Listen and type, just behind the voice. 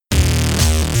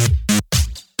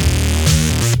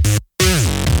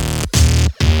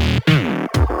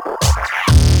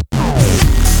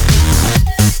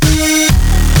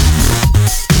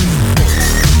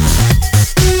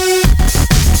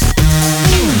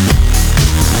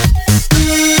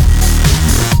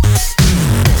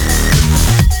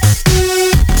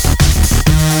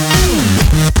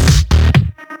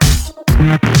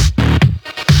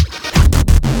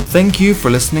Thank you for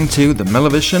listening to the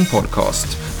MelloVision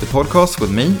podcast, the podcast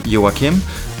with me, Joachim,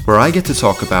 where I get to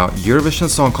talk about Eurovision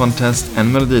Song Contest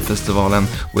and Melodifestivalen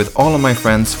with all of my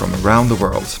friends from around the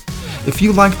world. If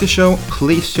you like the show,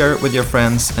 please share it with your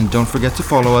friends and don't forget to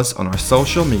follow us on our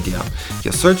social media.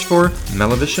 Just search for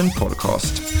MelloVision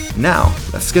Podcast. Now,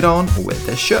 let's get on with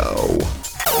the show.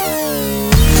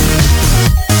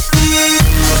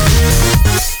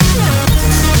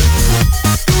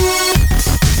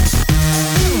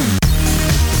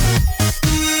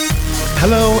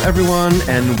 Hello everyone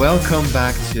and welcome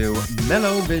back to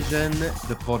MelloVision,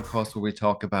 the podcast where we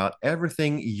talk about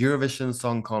everything Eurovision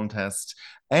Song Contest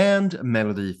and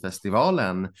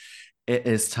Melodifestivalen. It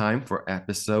is time for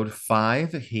episode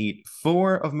 5, heat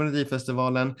 4 of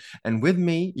Melodifestivalen, and with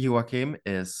me, Joachim,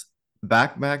 is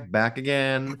back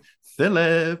again,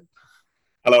 Philip.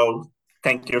 Hello,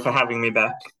 thank you for having me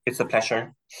back. It's a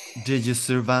pleasure. Did you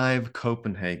survive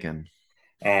Copenhagen?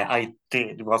 I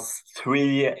did. It was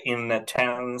 3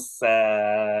 intense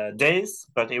days,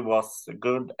 but it was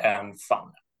good and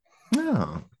fun.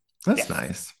 Oh, that's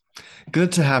nice.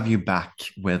 Good to have you back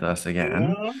with us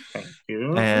again. Thank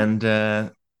you.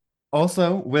 And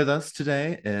also with us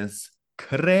today is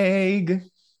Craig.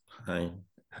 Hi.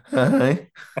 Hi.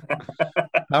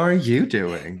 How are you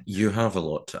doing? You have a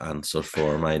lot to answer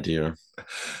for, my dear.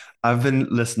 I've been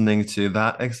listening to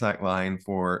that exact line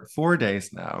for 4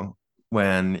 days now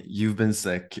when you've been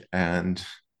sick, and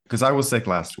because I was sick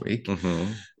last week,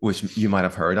 which you might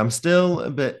have heard. I'm still a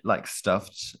bit like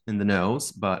stuffed in the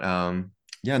nose, but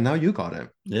yeah, now you got it.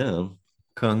 Yeah.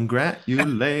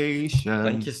 Congratulations.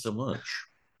 Thank you so much.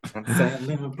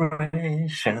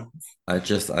 Celebrations.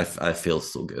 I feel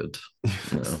so good.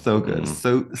 Yeah. So good.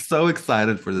 So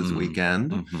excited for this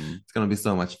weekend. It's gonna be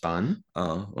so much fun.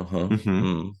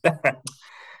 Well,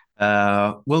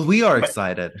 we are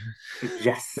excited.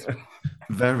 Yes.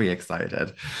 Very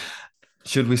excited.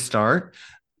 Should we start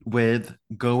with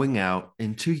going out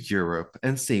into Europe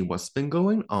and see what's been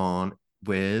going on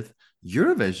with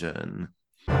Eurovision?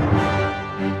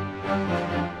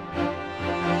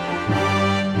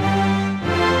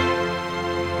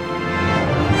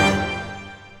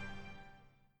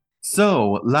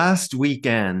 So last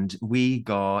weekend we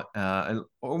got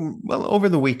over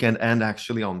the weekend and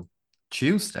actually on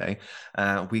Tuesday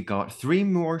we got 3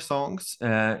 more songs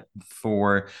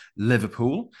for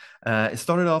Liverpool. It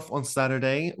started off on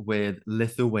Saturday with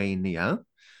Lithuania.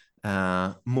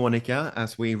 Monica,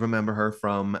 as we remember her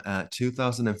from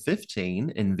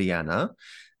 2015 in Vienna.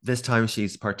 This time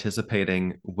she's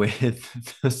participating with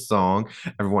the song.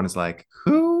 Everyone is like,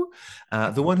 who?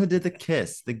 The one who did the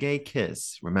kiss, the gay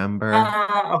kiss, remember?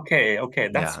 Okay,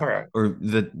 that's her. Or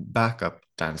the backup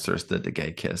dancers did the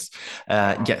gay kiss.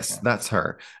 Yes, that's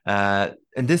her. And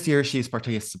this year she's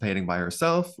participating by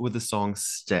herself with the song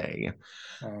Stay.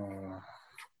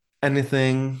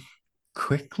 Anything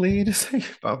quickly to say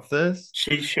about this?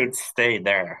 She should stay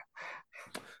there.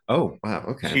 Oh, wow,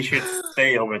 okay. She should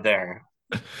stay over there.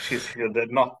 She should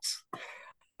not.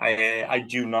 I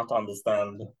do not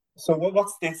understand. So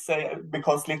what's this?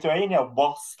 Because Lithuania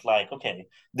was like, okay,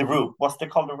 the group. What's they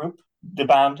called the group? The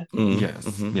band? Yes.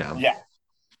 Yeah.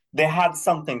 They had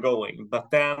something going,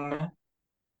 but then,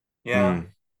 2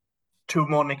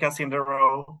 Monicas in a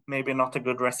row, maybe not a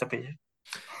good recipe.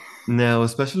 No,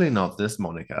 especially not this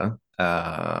Monica.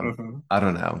 I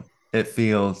don't know. It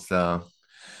feels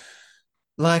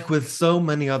like with so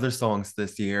many other songs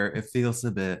this year, it feels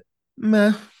a bit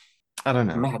meh. I don't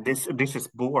know. Man, this is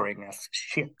boring as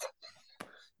shit.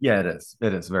 Yeah, it is.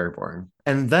 It is very boring.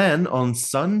 And then on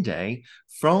Sunday,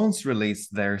 France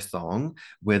released their song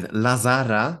with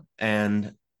Lazara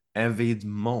and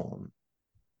Évidemment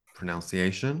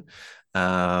pronunciation.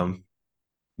 Yeah,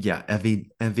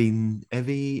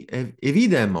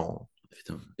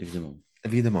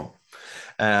 évidemment.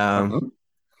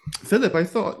 Philip, I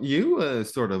thought you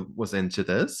sort of was into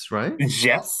this, right?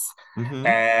 Yes.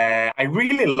 I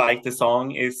really like the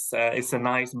song. It's a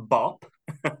nice bop.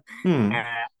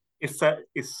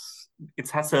 It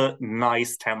has a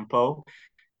nice tempo,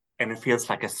 and it feels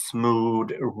like a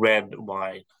smooth red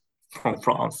wine from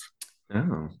France.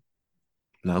 Oh,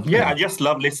 lovely. Yeah, I just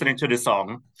love listening to the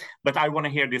song, but I want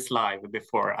to hear this live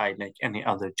before I make any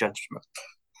other judgment.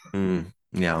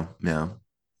 Yeah.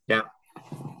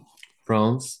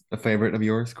 France, a favorite of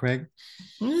yours, Craig?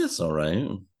 Yeah, it's all right.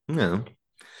 Yeah.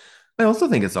 I also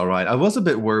think it's all right. I was a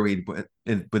bit worried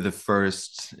with the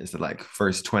first, is it like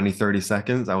first 20, 30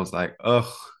 seconds? I was like,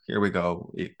 oh, here we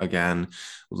go again,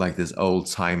 like this old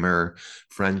timer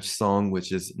French song,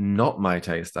 which is not my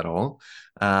taste at all.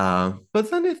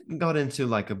 But then it got into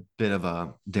like a bit of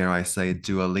a, dare I say,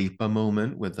 Dua Lipa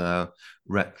moment with the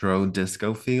retro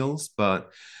disco feels,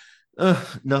 but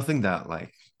nothing that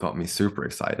like got me super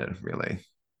excited, really.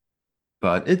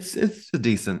 But it's a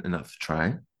decent enough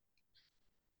try.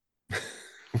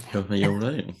 You're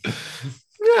right.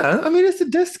 Yeah, I mean it's a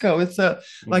disco. It's a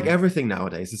like Mm. everything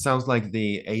nowadays. It sounds like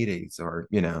the 80s or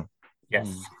Yes.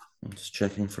 I'm just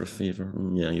checking for a fever.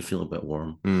 Yeah, you feel a bit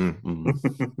warm. Mm.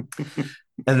 Mm.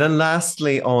 And then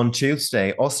lastly on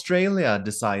Tuesday, Australia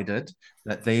decided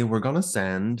that they were gonna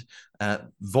send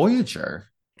Voyager.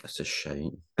 It's a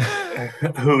shame.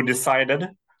 Who decided?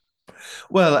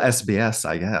 Well, SBS,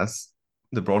 I guess,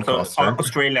 the So broadcaster.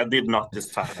 Australia did not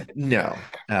decide. No,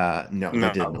 no, they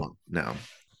did No. not. No.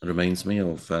 It reminds me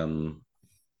of a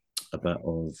bit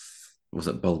of, was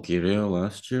it Bulgaria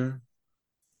last year?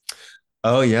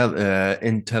 Oh yeah,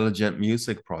 Intelligent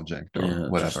Music Project or Yeah, it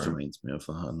just whatever. reminds me of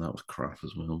that, and that was crap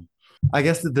as well. I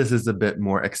guess that this is a bit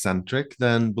more eccentric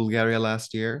than Bulgaria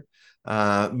last year.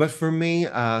 But for me,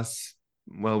 as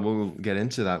well, we'll get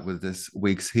into that with this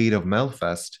week's heat of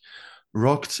Melfest.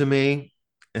 Rock to me,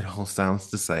 it all sounds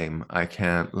the same. I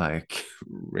can't like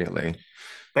really.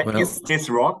 But Well, is this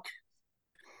rock?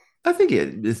 I think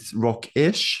it's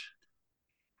rock-ish,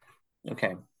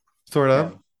 Okay. sort Yeah.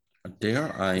 of. dare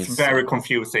I It's say, very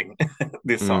confusing,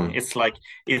 this song. Mm, It's like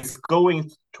it's going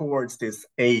towards this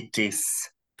 80s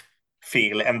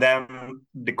feel, and then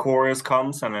the chorus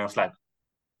comes, and I was like,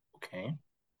 okay.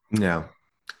 yeah.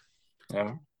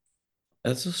 Yeah.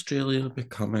 is Australia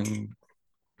becoming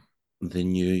the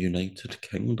new United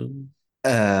Kingdom?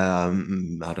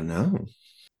 I don't know.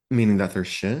 Meaning that they're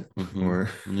shit or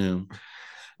Yeah.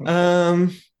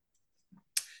 um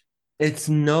it's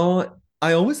not.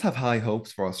 I always have high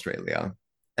hopes for Australia,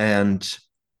 and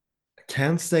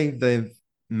can't say they've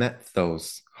met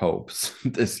those hopes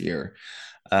this year.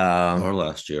 Or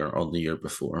last year, or the year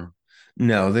before.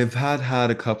 No, they've had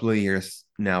a couple of years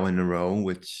now in a row,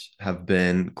 which have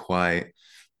been quite,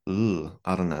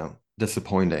 I don't know,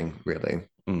 disappointing, really.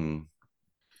 Mm.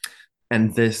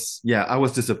 And this, yeah, I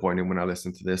was disappointed when I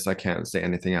listened to this. I can't say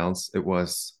anything else. It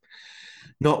was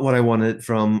not what I wanted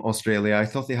from Australia. I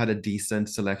thought they had a decent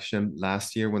selection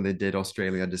last year when they did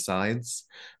Australia Decides.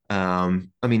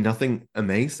 I mean, nothing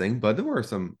amazing, but there were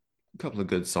some couple of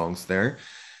good songs there.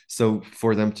 So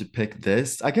for them to pick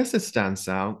this, I guess it stands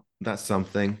out. That's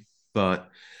something, but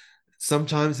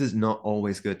sometimes it's not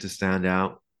always good to stand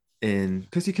out in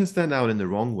because you can stand out in the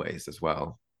wrong ways as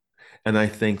well. And I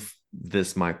think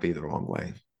this might be the wrong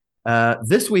way.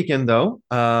 This weekend, though,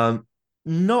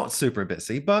 not super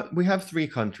busy, but we have three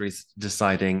countries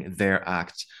deciding their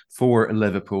act for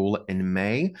Liverpool in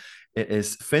May. It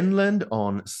is Finland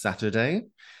on Saturday,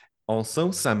 also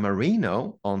San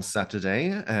Marino on Saturday.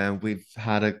 And we've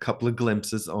had a couple of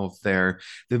glimpses of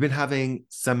they've been having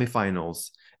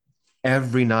semifinals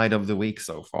every night of the week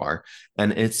so far.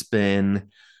 And it's been,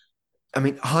 I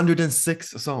mean,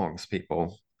 106 songs,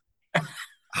 people.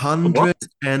 What?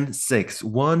 106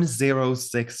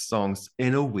 songs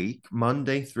in a week,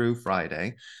 Monday through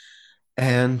Friday.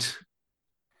 And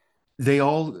they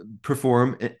all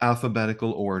perform in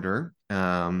alphabetical order.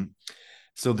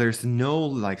 So there's no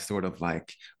like sort of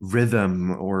like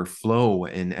rhythm or flow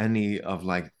in any of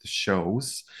like the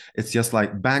shows. It's just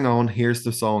like bang on, here's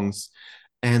the songs.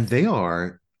 And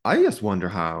I just wonder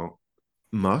how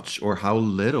much or how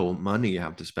little money you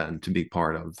have to spend to be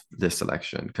part of this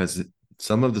selection because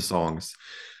some of the songs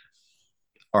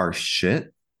are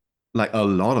shit. Like a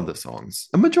lot of the songs,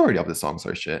 a majority of the songs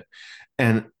are shit.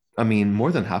 And I mean,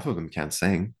 more than half of them can't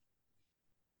sing.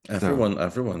 So,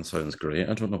 Everyone sounds great.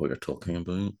 I don't know what you're talking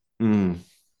about. mm,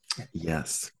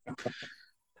 yes.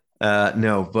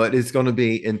 No, but it's going to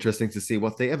be interesting to see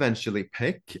what they eventually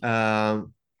pick.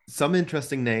 Some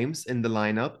interesting names in the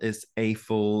lineup is A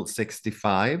Full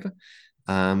 65,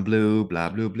 Blue, blah,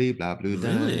 blue, blee, blah, blue,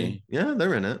 die. Really? Yeah,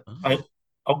 they're in it. Oh,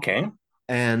 Okay.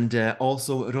 And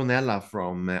also Ronella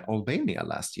from Albania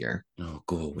last year. no,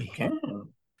 go away. Okay.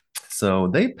 So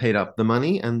they paid up the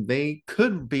money and they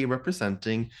could be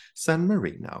representing San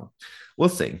Marino. We'll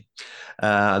see.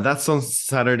 That's on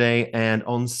Saturday. And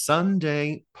on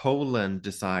Sunday, Poland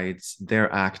decides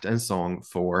their act and song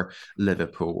for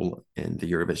Liverpool in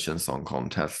the Eurovision Song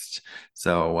Contest.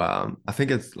 So I think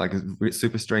it's like a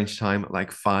super strange time at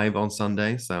like 5 on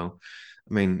Sunday. So,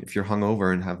 I mean, if you're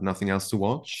hungover and have nothing else to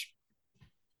watch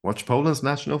Poland's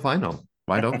national final.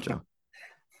 Why don't you?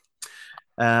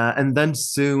 And then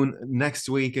soon, next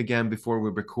week, again, before we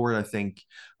record, I think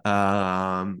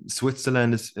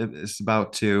Switzerland is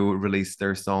about to release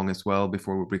their song as well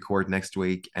before we record next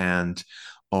week. And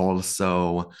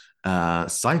also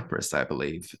Cyprus, I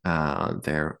believe.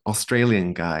 Their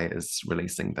Australian guy is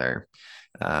releasing their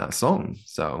song.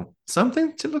 So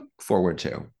something to look forward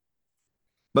to.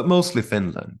 But mostly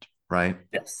Finland, right?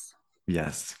 Yes.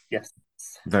 Yes. Yes.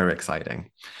 Very exciting.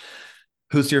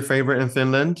 Who's your favorite in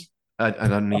Finland? I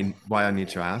don't need why I need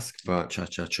to ask, but Cha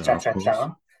cha cha, Cha of cha course.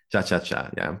 cha. cha cha cha,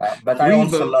 yeah. But I Three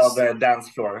also love votes. dance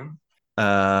floor.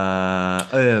 The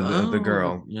Oh,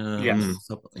 girl. yeah. Mm. Yes.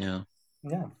 Yeah.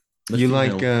 Yeah. The You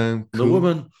like female. The Kuma?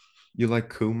 woman. You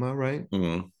like Kuma, right?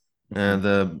 Mm. And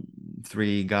the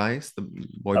three guys, the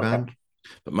boy Okay. band.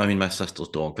 But I mean, my sister's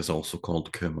dog is also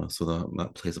called Kuma, so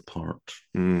that plays a part.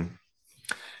 Mm.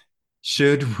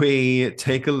 Should we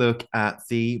take a look at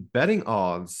the betting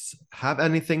odds? Have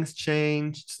anything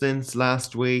changed since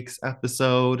last week's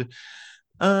episode?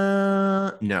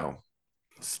 No.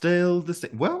 Still the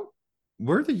same. Well,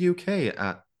 we're the UK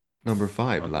at number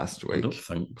 5 last I don't week.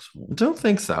 think so. I don't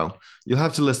think so. You'll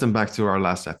have to listen back to our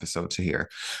last episode to hear.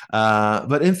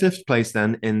 But in fifth place,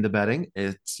 then in the betting,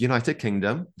 it's United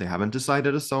Kingdom. They haven't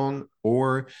decided a song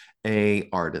or a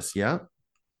artist yet.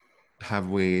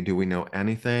 Do we know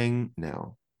anything?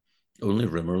 No. Only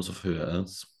rumors of who it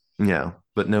is. Yeah,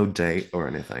 but no date or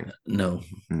anything. No.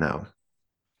 No.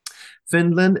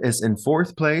 Finland is in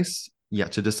fourth place,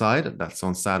 yet to decide. That's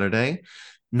on Saturday.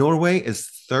 Norway is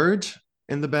third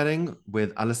in the betting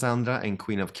with Alessandra and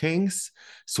Queen of Kings.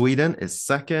 Sweden is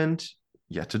second,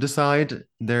 yet to decide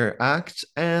their act.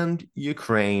 And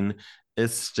Ukraine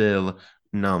is still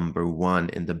number one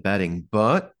in the betting,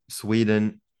 but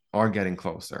Sweden are getting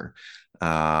closer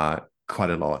quite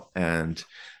a lot. And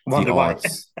the Wonder why.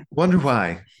 odds, wonder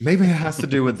why. Maybe it has to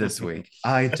do with this week.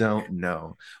 I don't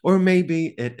know. Or maybe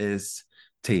it is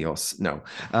Teos. No.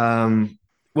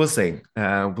 We'll see.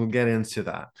 We'll get into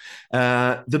that.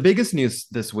 The biggest news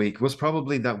this week was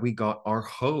probably that we got our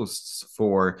hosts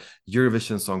for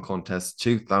Eurovision Song Contest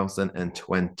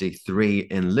 2023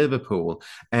 in Liverpool.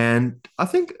 And I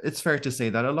think it's fair to say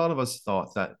that a lot of us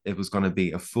thought that it was going to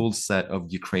be a full set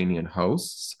of Ukrainian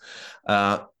hosts.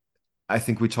 I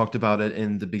think we talked about it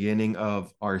in the beginning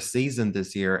of our season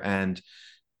this year, and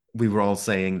we were all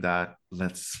saying that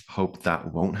let's hope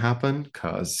that won't happen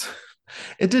because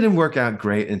it didn't work out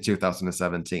great in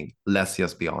 2017. Let's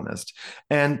just be honest.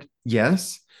 And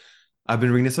yes, I've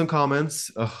been reading some comments.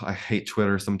 Ugh, I hate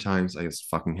Twitter sometimes. I just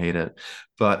fucking hate it.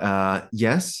 But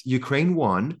yes, Ukraine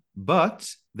won, but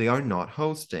they are not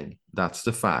hosting. That's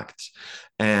the fact.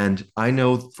 And I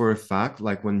know for a fact,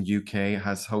 like when UK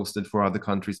has hosted for other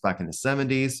countries back in the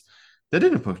 70s, they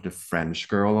didn't put the French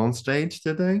girl on stage,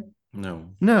 did they?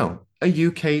 No. No, a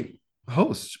UK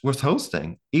host was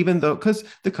hosting, even though because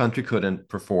the country couldn't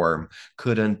perform,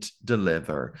 couldn't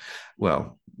deliver.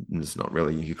 Well, it's not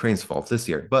really Ukraine's fault this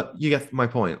year, but you get my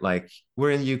point. Like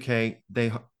we're in the UK,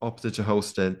 they opted to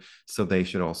host it, so they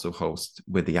should also host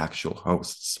with the actual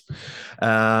hosts.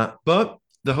 But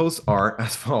the hosts are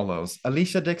as follows: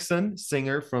 Alicia Dixon,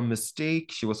 singer from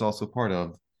Mystique. She was also part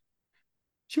of.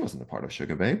 She wasn't a part of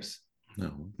Sugar Babes.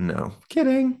 No. No,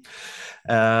 kidding.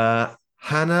 Hannah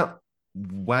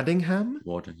Waddingham,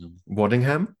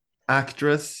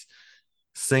 actress,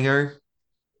 singer.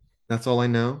 That's all I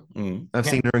know. I've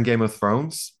Yeah. seen her in Game of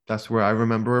Thrones. That's where I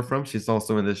remember her from. She's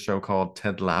also in this show called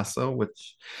Ted Lasso,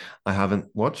 which I haven't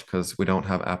watched because we don't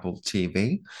have Apple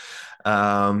TV.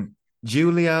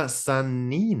 Julia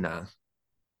Sanina,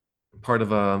 part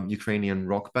of a Ukrainian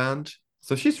rock band.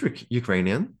 So she's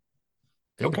Ukrainian.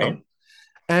 There you go. Okay.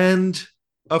 And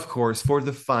of course, for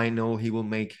the final, he will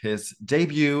make his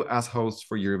debut as host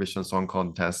for Eurovision Song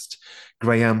Contest,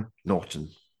 Graham Norton.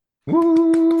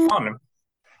 Woo! On.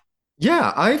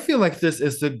 Yeah, I feel like this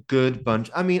is a good bunch.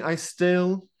 I mean, I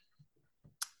still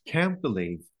can't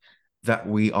believe that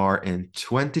we are in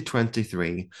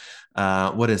 2023.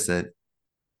 What is it?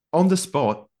 On the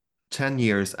spot, 10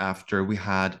 years after we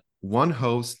had one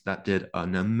host that did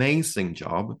an amazing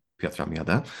job, Piotra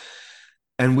Miada,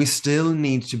 and we still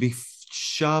need to be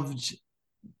shoved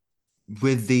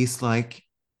with these like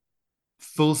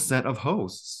full set of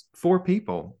hosts, 4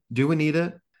 people. Do we need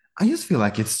it? I just feel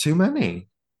like it's too many.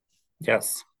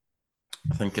 Yes.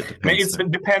 I think it I mean, depends. it's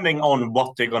depending on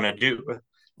what they're gonna do.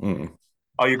 Mm.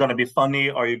 Are you gonna be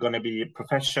funny? Are you gonna be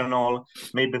professional?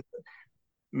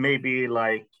 Maybe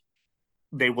like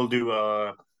they will do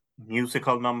a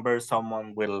musical number.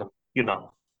 Someone will,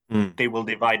 they will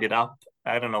divide it up.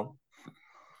 I don't know.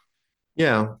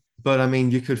 Yeah, but I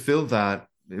mean, you could fill that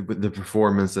with the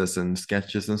performances and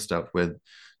sketches and stuff with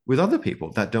with other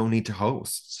people that don't need to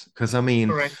host. Because I mean,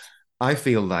 Correct. I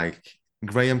feel like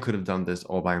Graham could have done this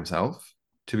all by himself,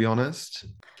 to be honest.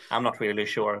 I'm not really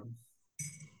sure.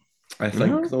 I Yeah.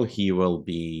 think though he will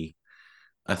be.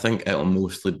 I think it'll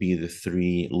mostly be the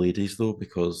three ladies though,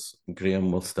 because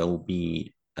Graham will still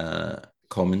be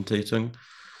commentating.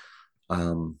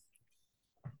 Um,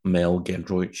 Mel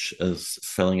Gedroich is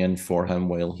filling in for him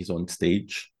while he's on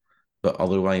stage, but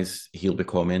otherwise he'll be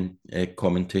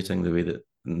commentating the way that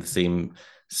in the same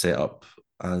setup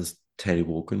as Terry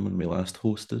Wogan when we last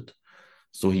hosted.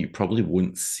 So you probably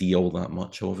won't see all that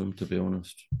much of him, to be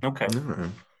honest. Okay. All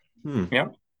right. Yeah.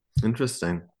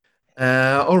 Interesting.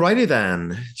 Alrighty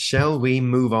then. Shall we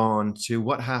move on to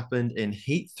what happened in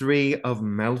Heat 3 of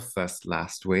Melfest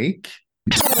last week?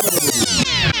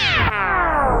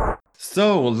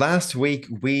 So last week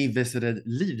we visited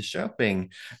Lidköping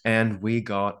and we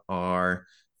got our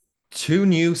two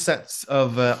new sets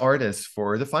of artists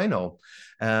for the final.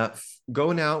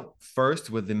 Going out first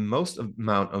with the most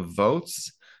amount of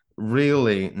votes,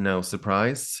 really no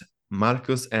surprise,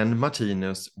 Marcus and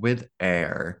Martinus with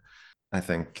Air. I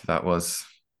think that was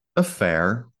a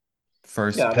fair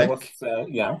first Yeah, that was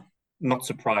pick. not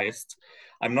surprised.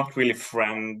 I'm not really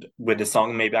friend with the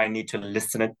song. Maybe I need to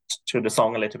listen it to the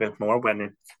song a little bit more when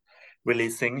it's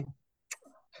releasing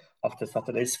after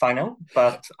Saturday's final.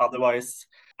 But otherwise,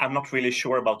 I'm not really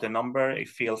sure about the number. It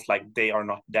feels like they are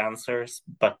not dancers,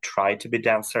 but try to be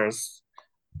dancers.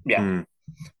 Yeah, Mm.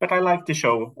 but I like the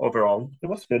show overall. It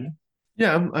was good.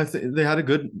 Yeah, I think they had a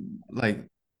good like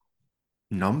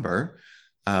number.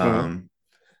 Mm.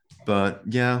 But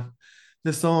yeah,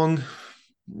 the song,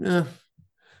 yeah,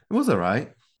 it was all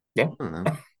right. Yeah. I don't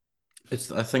know.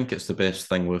 I think it's the best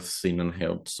thing we've seen and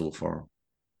heard so far.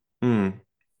 Hmm.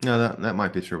 No, that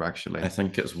might be true actually. I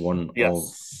think it's one of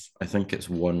Yes. I think it's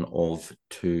one of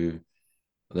two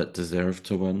that deserve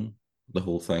to win the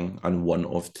whole thing, and one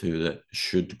of two that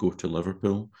should go to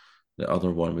Liverpool. The other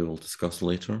one we will discuss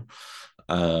later.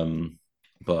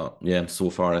 But yeah, so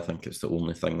far I think it's the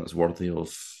only thing that's worthy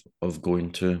of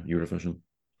going to Eurovision.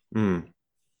 Hmm.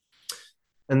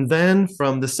 And then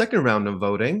from the second round of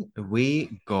voting,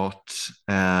 we got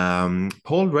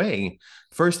Paul Ray.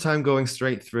 First time going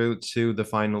straight through to the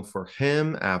final for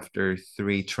him after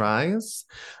 3 tries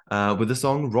with the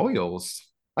song Royals.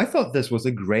 I thought this was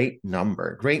a great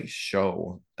number, great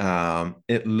show.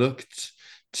 It looked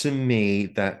to me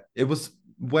that it was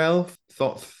well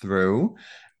thought through.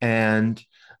 And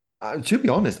to be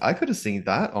honest, I could have seen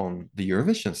that on the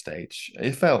Eurovision stage.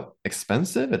 It felt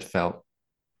expensive. It felt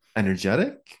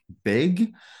energetic,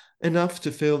 big enough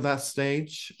to fill that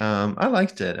stage. I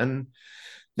liked it, and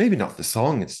maybe not the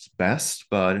song it's best,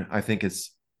 but I think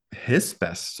it's his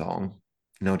best song,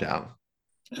 no doubt.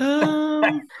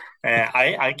 Um,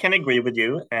 I can agree with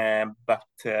you, but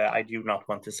I do not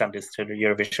want to send this to the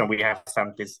Eurovision. We have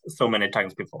sent this so many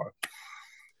times before.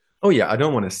 Oh yeah, I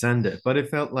don't want to send it, but it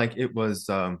felt like it was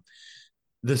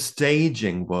the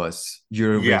staging was Yeah,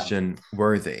 Eurovision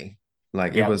worthy.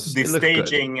 Like yeah. The it looked good.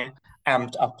 staging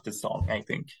amped up the song, I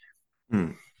think.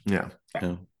 Mm, yeah.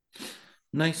 yeah.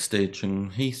 Nice staging.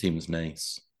 He seems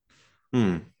nice.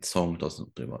 Mm, Song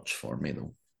doesn't do much for me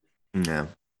though. yeah.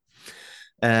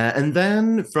 And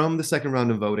then from the second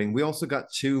round of voting, we also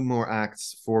got two more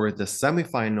acts for the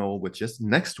semifinal, which is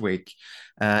next week.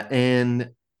 And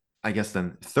I guess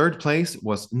then third place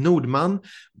was Nordman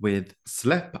with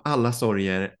Släpp alla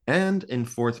sorger, and in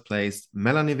fourth place,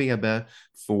 Melanie Webe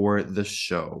for the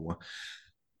show.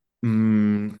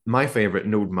 My favorite,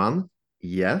 Nordman.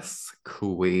 Yes,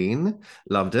 Queen.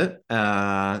 Loved it.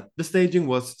 The staging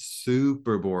was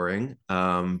super boring,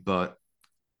 but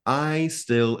I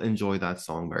still enjoy that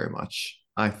song very much.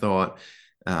 I thought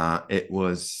it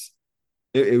was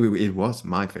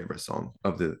my favorite song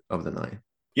of the night.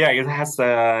 Yeah, it has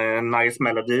a nice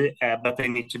melody, but they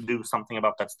need to do something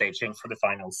about that staging for the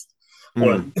finals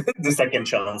or Mm, the second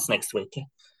chance next week.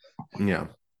 yeah,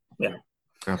 Yeah.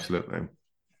 absolutely.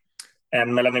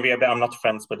 And Melanie Webe, I'm not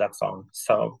friends with that song,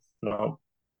 so no,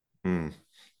 Mm,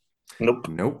 nope.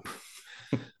 nope.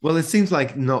 Well, it seems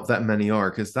like not that many are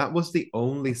because that was the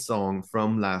only song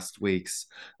from last week's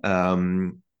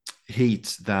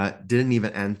Heat that didn't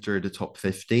even enter the top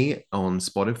 50 on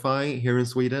Spotify here in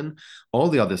Sweden. All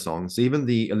the other songs, even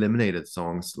the eliminated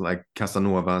songs like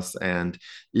Casanovas and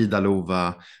Ida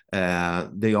Lova,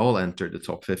 they all entered the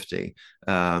top 50.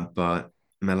 But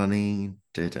Melanie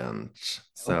didn't. Okay.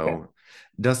 So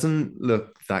doesn't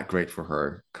look that great for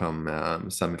her come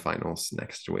semifinals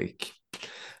next week.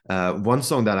 One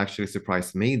song that actually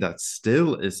surprised me that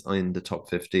still is in the top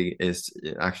 50 is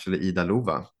actually Ida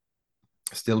Lova.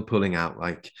 still pulling out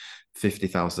like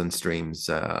 50,000 streams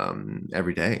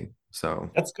every day. So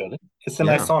That's good. It's a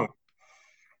nice yeah, song.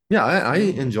 yeah, I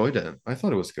enjoyed it. I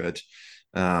thought it was good.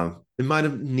 It might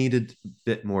have needed a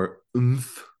bit more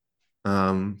oomph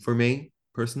for me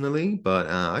personally, but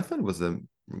I thought it was a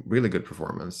really good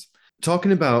performance.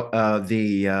 Talking about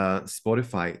the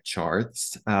Spotify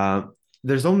charts,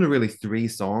 there's only really three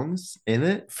songs in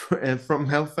it from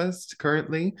Hellfest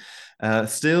currently.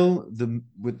 Still,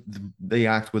 the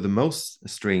act with the most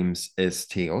streams is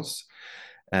Teos,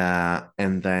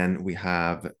 and then we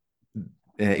have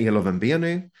Elo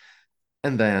Vembeni,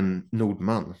 and then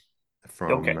Nordman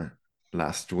Okay. from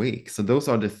last week. So those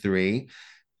are the three.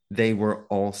 They were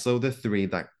also the three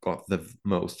that got the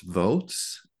most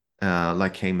votes,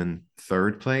 like came in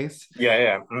third place. Yeah,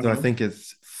 yeah. So I Hmm. think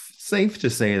it's safe to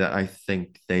say that I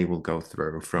think they will go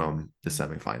through from the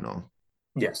semifinal.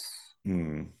 Yes.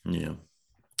 Yeah.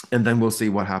 And then we'll see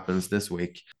what happens this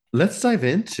week. Let's dive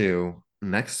into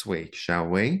next week, shall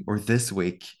we? Or this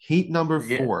week, heat number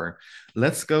Yeah. 4.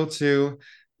 Let's go to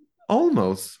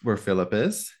almost where Philip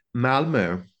is,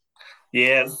 Malmö.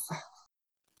 Yes.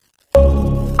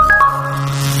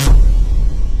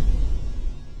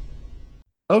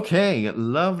 Okay,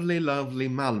 lovely, lovely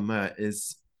Malmö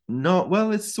is not,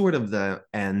 well, it's sort of the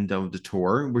end of the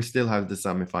tour. We still have the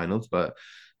semifinals, but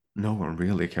no one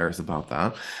really cares about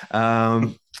that.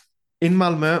 In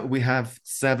Malmö, we have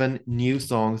 7 new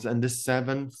songs and the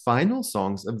 7 final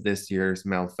songs of this year's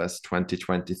Melfest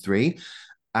 2023.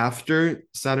 After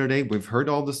Saturday, we've heard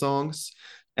all the songs.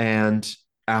 And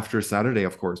after Saturday,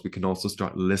 of course, we can also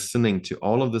start listening to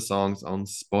all of the songs on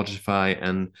Spotify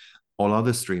and all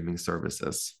other streaming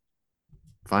services.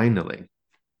 Finally,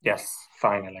 Yes.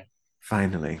 Finally.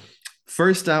 finally.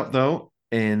 First out, though,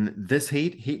 in this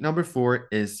heat, heat number 4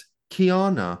 is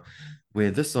Kiana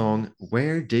with the song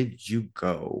Where Did You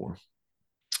Go?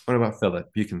 What about Philip?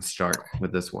 You can start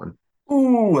with this one.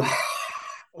 Ooh.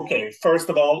 Okay. First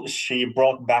of all, she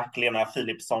brought back Lena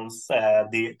Philipsson's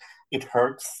the "It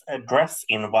Hurts" dress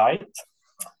in white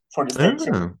for the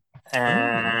staging. Oh,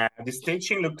 oh. The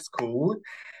staging looks cool.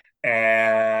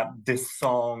 The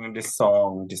song.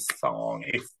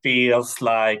 It feels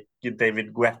like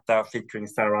David Guetta featuring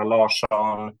Sarah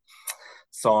Larsson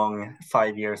song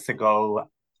 5 years ago.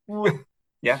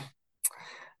 Yeah,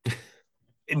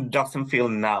 it doesn't feel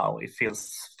now. It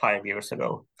feels 5 years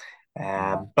ago.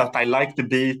 But I like the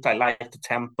beat. I like the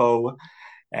tempo.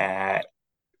 Uh,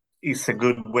 it's a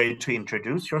good way to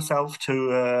introduce yourself to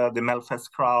the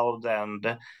Melfest crowd,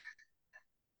 and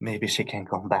maybe she can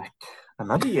come back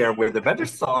another year with a better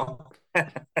song.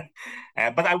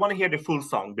 But I want to hear the full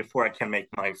song before I can make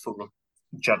my full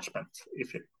judgment,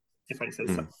 if I say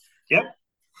so. Mm. Yeah.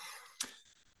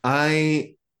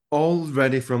 I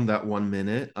already from that 1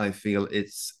 minute, I feel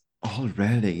it's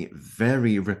already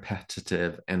very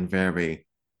repetitive and very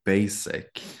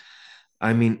basic.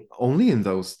 I mean, only in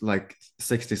those like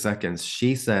 60 seconds,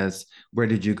 she says, Where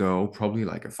did you go? Probably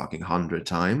like a fucking 100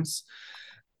 times.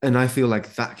 And I feel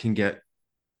like that can get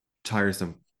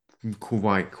tiresome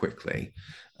quite quickly.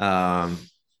 Um,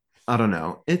 I don't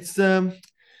know. It's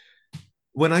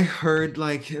when I heard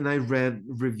like and I read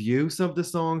reviews of the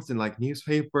songs in like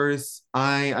newspapers,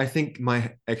 I think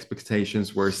my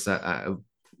expectations were set at a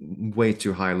way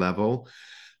too high level.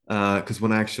 Because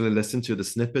when I actually listened to the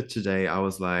snippet today, I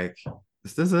was like,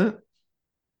 is this it?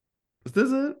 Is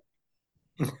this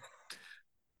it?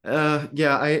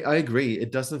 Yeah, I agree.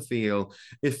 It doesn't feel,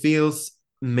 it feels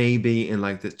maybe in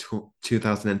like the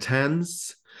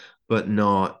 2010s, but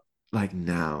not like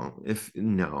now. If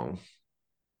no,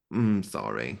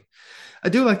 sorry. I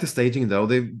do like the staging though.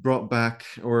 They brought back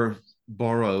or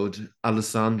borrowed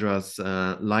Alessandra's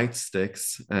light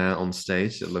sticks on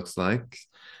stage, it looks like,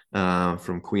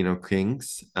 from Queen of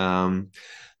Kings.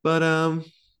 But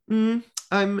mm,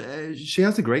 I'm she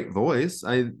has a great voice.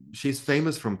 She's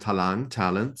famous from Talent,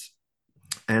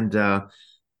 and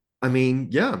I mean,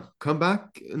 yeah, come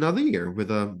back another year with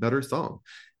a better song.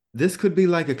 This could be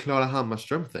like a Clara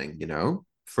Hammarström thing, you know?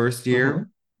 First Mm-hmm. year,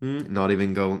 not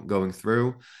even going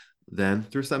through, then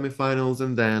through semifinals,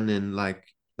 and then in like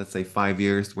let's say 5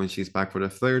 years when she's back for the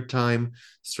third time,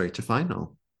 straight to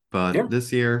final. Yeah. But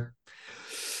this year,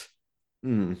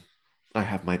 mm, I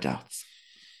have my doubts.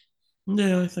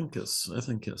 Yeah, I think it's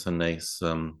a nice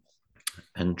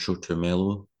intro to a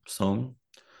mellow song.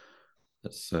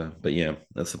 It's but yeah,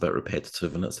 it's a bit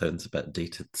repetitive and it sounds a bit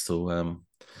dated. So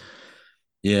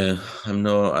yeah, I'm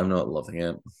not loving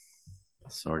it.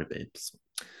 Sorry, babes.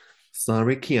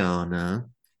 Sorry, Kiana.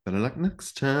 Better luck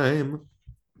next time.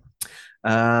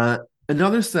 Uh,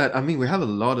 Another set, I mean, we have a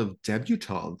lot of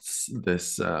debutantes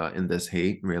this in this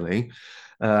heat, really.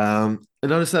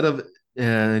 Another set of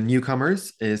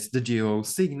newcomers is the duo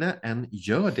Signe and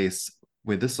Hjördis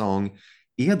with the song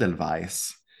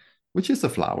Edelweiss, which is a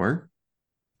flower.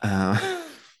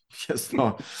 Just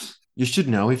thought you should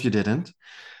know if you didn't.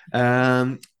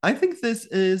 I think this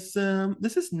is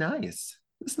nice.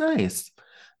 It's nice.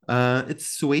 It's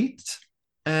sweet,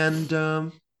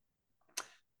 and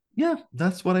yeah,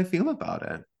 that's what I feel about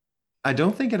it. I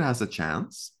don't think it has a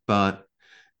chance, but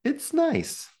it's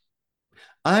nice.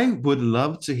 I would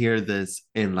love to hear this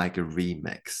in like a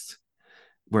remix,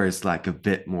 where it's like a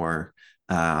bit more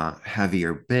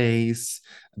heavier bass,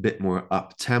 a bit more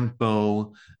up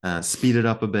tempo, speed it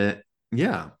up a bit.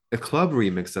 Yeah, a club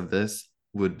remix of this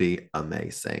would be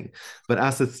amazing. But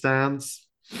as it stands,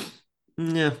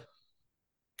 yeah.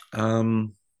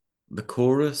 Um, the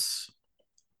chorus,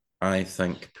 I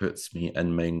think, puts me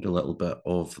in mind a little bit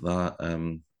of that.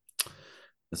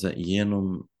 Is it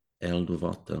Genom eld och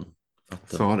vatten?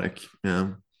 Thoric, yeah.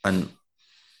 And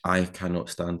I cannot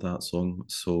stand that song,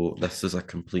 so this is a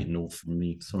complete no from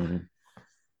me. Sorry.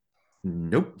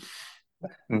 Nope.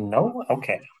 No,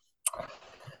 okay.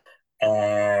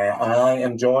 I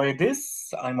enjoy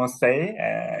this, I must say.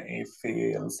 It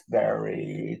feels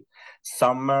very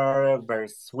summer, very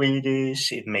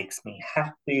Swedish. It makes me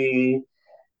happy.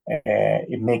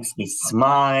 It makes me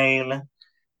smile.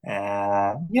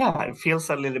 Yeah, it feels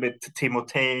a little bit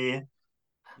Timotei,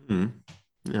 Mm,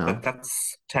 yeah. but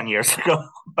that's 10 years ago,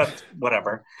 but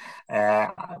whatever. Uh,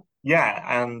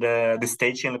 yeah, and the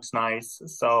staging looks nice.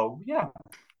 So, yeah,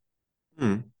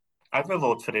 Mm. I will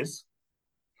vote for this.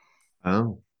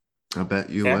 Oh, I bet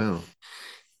you Yeah, will.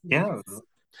 yeah.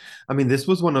 I mean, this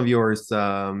was one of yours,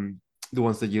 the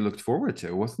ones that you looked forward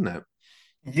to, wasn't it?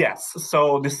 Yes.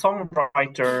 So the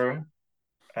songwriter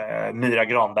Mira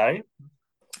Granberg.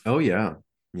 Oh yeah,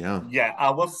 yeah. Yeah, I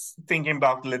was thinking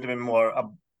about a little bit more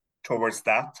towards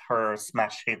that. Her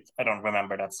smash hit. I don't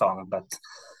remember that song, but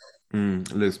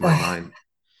Lose my mind.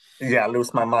 yeah,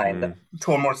 lose my mind. Mm,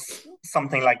 To more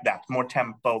something like that, more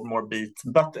tempo, more beat.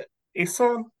 But it's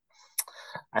a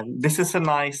and this is a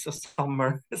nice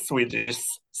summer Swedish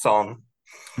song,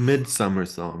 Midsummer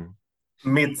song.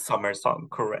 midsummer song.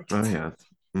 Oh Correct. yeah.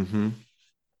 Mm-hmm.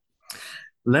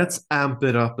 Let's amp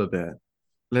it up a bit.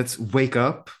 Let's wake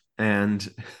up and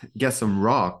get some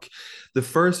rock. The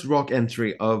first rock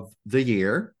entry of the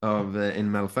year of in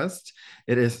Melfest,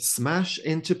 it is Smash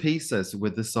Into Pieces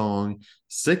with the song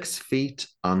 6 Feet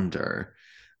Under.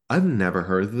 I've never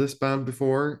heard of this band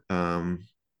before,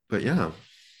 but yeah,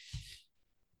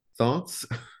 thoughts?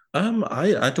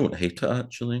 I don't hate it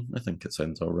actually. I think it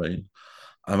sounds all right.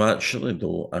 I'm actually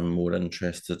though I'm more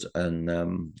interested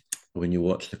in when you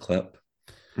watch the clip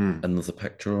Hmm. and there's a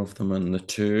picture of them and the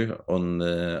two on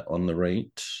the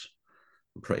right,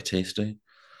 pretty tasty.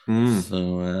 Hmm.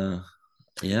 So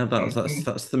yeah,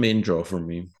 that's the main draw for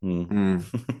me. Mm.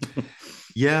 Hmm.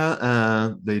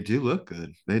 Yeah, they do look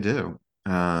good. They do.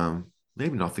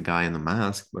 Maybe not the guy in the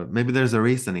mask, but maybe there's a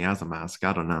reason he has a mask.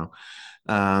 I don't know.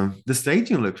 The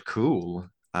staging looked cool,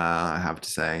 I have to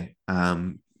say.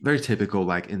 Very typical,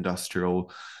 like industrial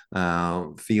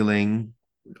feeling.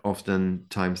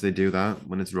 Oftentimes they do that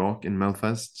when it's rock in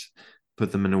Melfest,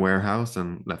 put them in a warehouse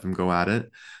and let them go at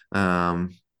it.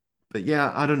 But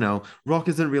yeah, I don't know. Rock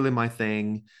isn't really my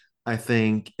thing. I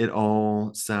think it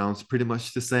all sounds pretty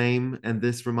much the same. And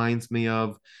this reminds me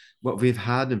of what we've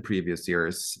had in previous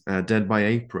years. Dead by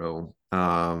April.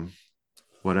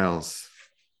 What else?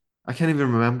 I can't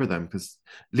even remember them because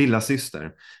Lilla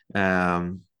Syster.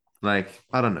 Um, like,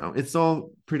 I don't know. It's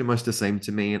all pretty much the same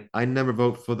to me. I never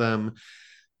vote for them,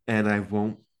 and I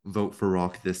won't vote for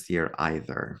rock this year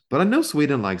either. But I know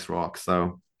Sweden likes rock,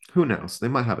 so who knows? They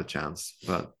might have a chance,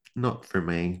 but not for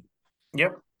me.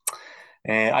 Yep.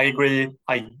 I agree.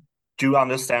 I do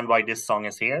understand why this song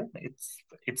is here.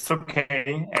 It's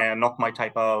okay, and not my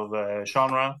type of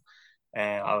genre.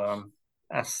 Um,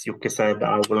 as Jocke said,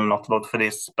 I will not vote for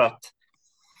this, but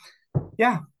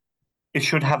yeah, it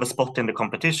should have a spot in the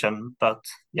competition. But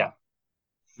yeah,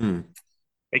 Hmm.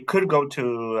 it could go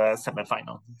to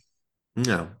semi-final.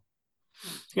 No.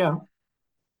 Yeah.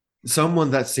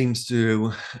 Someone that seems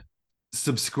to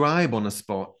subscribe on a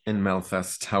spot in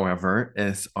Melfest, however,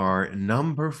 is our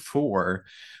number four,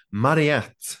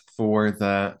 Mariette, for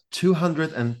the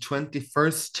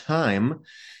 221st time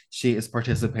she is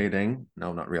participating.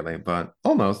 No, not really, but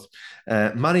almost.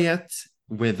 Mariette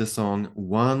with the song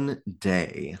One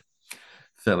Day.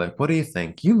 Philip, what do you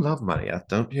think? You love Mariette,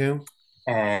 don't you?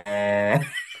 I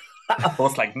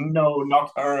was like, no,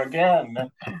 not her again.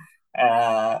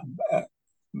 Uh,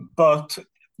 but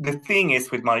the thing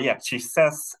is with Mariette, she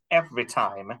says every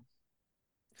time,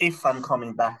 if I'm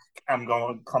coming back,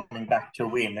 coming back to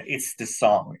win. It's the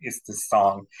song. It's the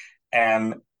song.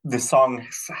 And the song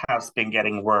has been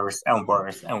getting worse and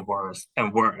worse and worse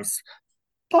and worse.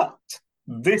 But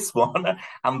this one,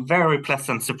 I'm very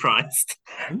pleasant surprised.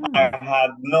 I Hmm. had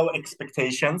no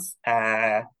expectations.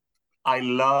 I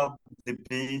love the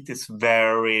beat. It's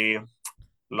very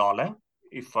Lale,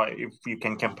 if you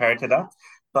can compare it to that.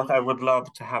 But I would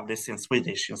love to have this in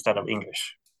Swedish instead of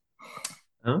English.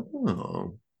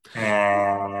 Oh.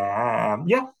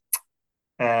 Yeah,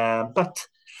 but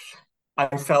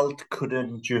I felt,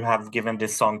 couldn't you have given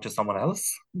this song to someone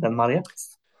else than Mariette?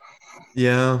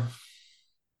 Yeah,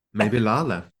 maybe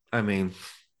Lala. I mean,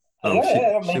 oh,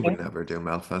 Yeah, she would maybe. never do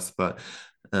Melfast, but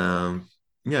um,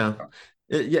 yeah,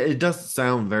 it does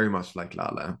sound very much like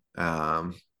Lala.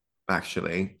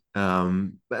 Actually,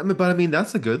 but I mean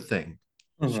that's a good thing.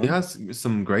 She Mm-hmm. has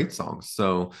some great songs,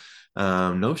 so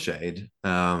no shade.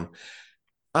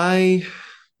 I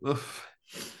oof,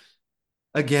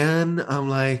 again, I'm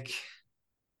like,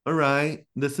 all right,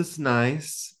 this is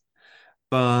nice,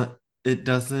 but it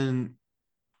doesn't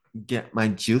get my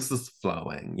juices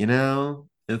flowing, you know?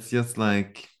 It's just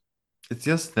like it's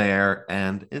just there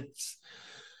and it's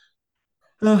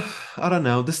I don't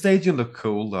know. The staging looked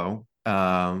cool though.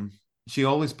 She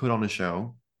always put on a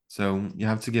show, so you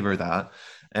have to give her that.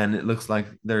 And it looks like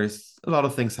there's a lot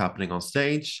of things happening on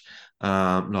stage,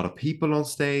 a lot of people on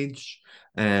stage,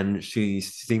 and she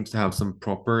seems to have some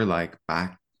proper like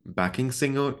backing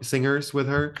singers with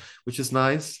her, which is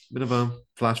nice. Bit of a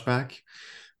flashback.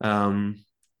 Um,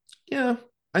 yeah,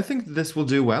 I think this will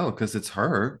do well because it's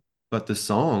her, but the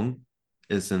song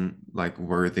isn't like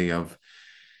worthy of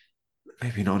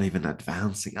maybe not even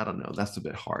advancing. I don't know. That's a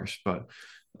bit harsh, but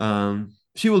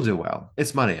she will do well.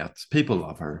 It's Mariette. People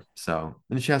love her. So,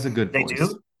 and she has a good They voice.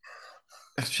 do?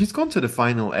 She's gone to the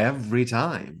final every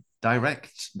time.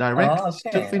 Direct Oh, to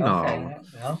okay, final.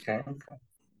 okay, okay.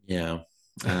 Yeah.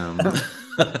 Um,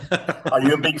 Are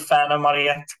you a big fan of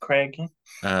Mariette, Craig?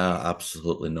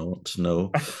 absolutely not.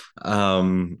 No.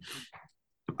 Um,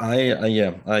 I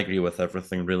yeah, I agree with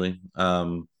everything really.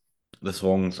 The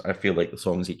songs, I feel like the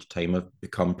songs each time have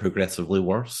become progressively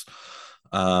worse.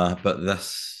 But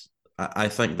I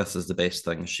think this is the best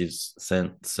thing she's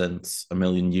sent since a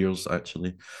million years,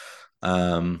 actually.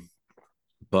 Um,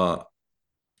 but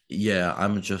yeah,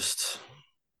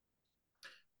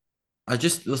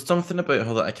 there's something about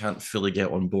her that I can't fully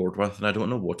get on board with, and I don't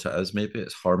know what it is. Maybe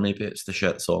it's her, maybe it's the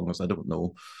shit songs. I don't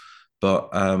know, but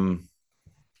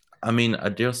I mean, I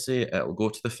dare say it'll go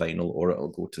to the final or it'll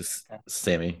go to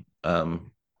semi.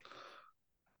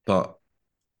 But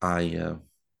I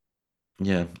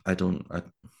yeah, I don't.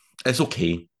 It's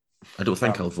okay. I don't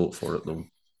think No. I'll vote for it though.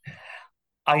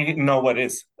 I know what it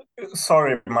is.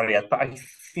 Sorry, Mariette, but I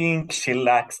think she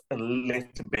lacks a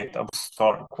little bit of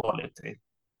star quality.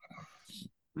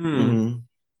 Hmm, Mm.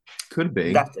 could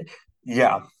be. That,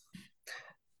 yeah,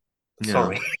 Yeah.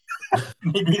 sorry.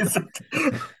 Maybe it's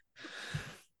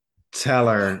Tell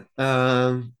her.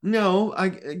 No,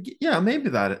 yeah, maybe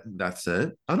that's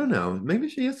it. I don't know. Maybe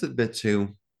she is a bit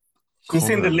too she's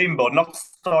in the common. limbo, not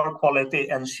star quality,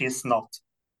 and she's not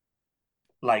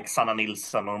like Sanna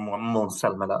Nilsson or Måns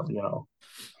Zelmerlöw.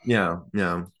 Yeah,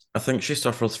 yeah. I think she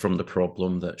suffers from the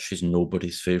problem that she's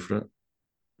nobody's favorite.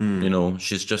 Hmm.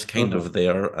 She's just kind Mm-hmm. of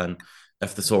there, and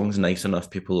if the song's nice enough,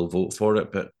 people will vote for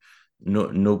it. But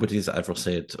nobody's ever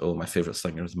said, "Oh, my favorite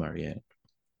singer is Mariette."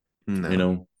 You No,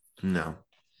 know, no.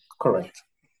 Correct.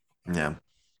 Yeah.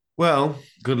 Well,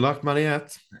 good luck,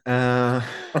 Mariette.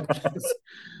 Let's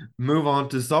move on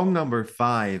to song number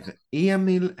 5,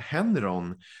 Emil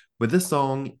Henron with the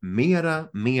song Mera,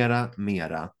 Mera,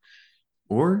 Mera,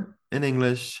 or in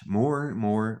English, More,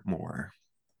 More, More.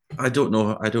 I don't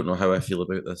know. I don't know how I feel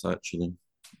about this actually.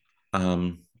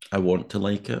 Um, I want to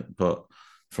like it, but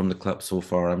from the clip so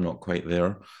far, I'm not quite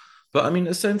there. But I mean,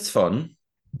 it sounds fun.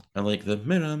 I like the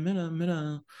mirror, mirror,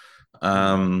 mirror.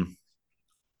 Hmm.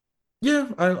 Yeah,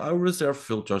 I'll reserve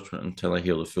full judgment until I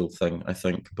hear the full thing, I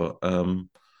think. But yeah,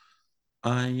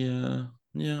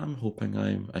 I'm hoping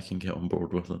I can get on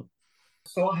board with it.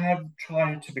 So I have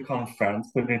tried to become friends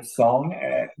with this song.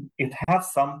 It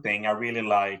has something I really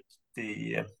like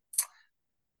the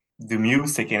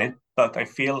music in it, but I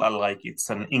feel like it's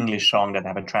an English song that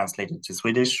haven't translated to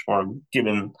Swedish or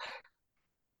given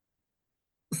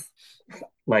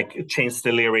like changed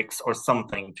the lyrics or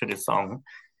something to the song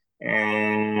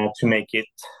to make it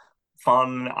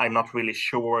fun. I'm not really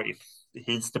sure if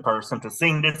he's the person to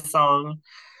sing this song.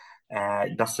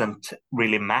 It doesn't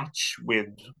really match with.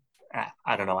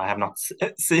 I don't know. I have not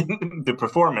seen the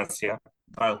performance yet.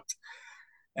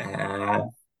 uh,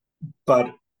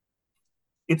 but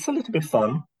it's a little bit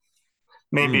fun. Mm.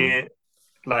 Maybe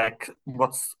like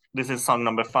this is song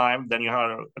number 5, then you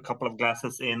have a couple of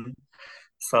glasses in.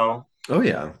 So Oh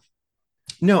yeah.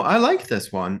 No, I like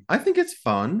this one. I think it's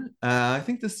fun. I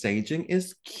think the staging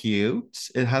is cute.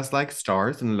 It has like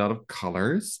stars and a lot of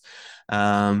colors.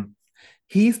 Um,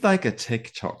 he's like a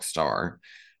TikTok star.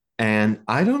 And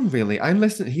I don't really, I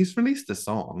listen, he's released a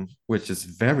song, which is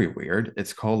very weird.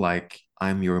 It's called like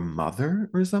I'm Your Mother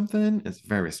or something. It's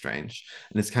very strange.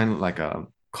 And it's kind of like a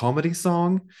comedy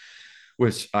song,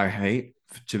 which I hate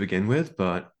to begin with,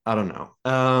 but I don't know.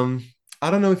 I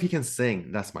don't know if he can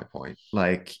sing. That's my point.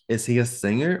 Like, is he a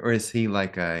singer or is he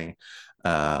like a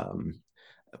um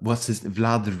what's his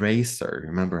Vlad Racer?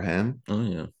 Remember him? Oh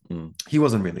yeah. He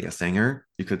wasn't really a singer,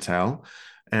 you could tell.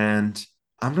 And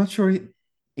I'm not sure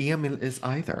Emil is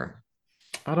either.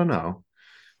 I don't know.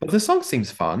 But the song seems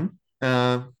fun,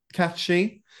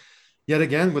 catchy. Yet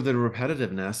again, with the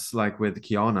repetitiveness, like with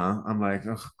Kiana, I'm like,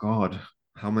 oh God,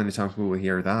 how many times will we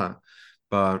hear that?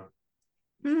 But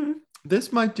mm,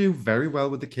 this might do very well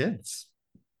with the kids.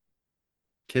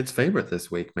 Kids' favorite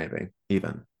this week, maybe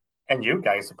even. and you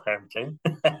guys apparently.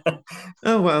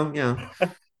 Oh, well, yeah.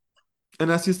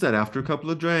 And as you said, after a couple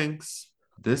of drinks,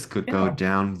 this could go Yeah,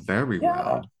 down very yeah,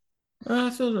 well.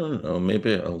 I don't know.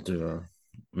 Maybe I'll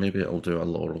do a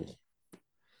Laurel.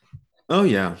 Oh,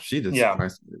 yeah, she did yeah.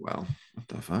 surprisingly well. What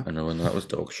the fuck? I know, and that was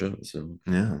dog shit. So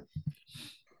Yeah.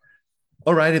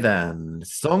 Alrighty then.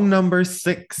 Song number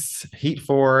 6, Heat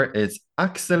 4, is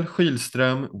Axel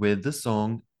Schylström with the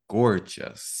song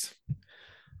Gorgeous.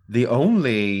 The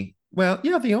only, well,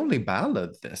 yeah, the only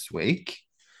ballad this week,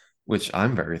 which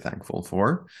I'm very thankful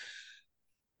for.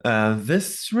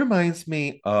 This reminds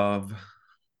me of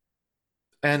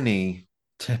any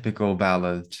typical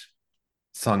ballad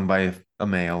sung by a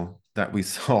male that we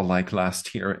saw like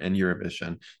last year in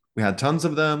Eurovision. We had tons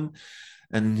of them,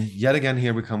 and yet again,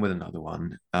 here we come with another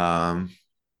one. I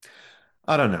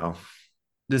don't know.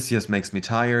 This just makes me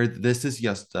tired. This is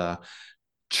just a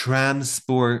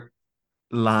transport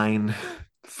line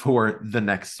for the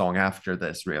next song after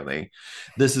this, really.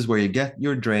 This is where you get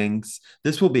your drinks.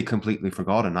 This will be completely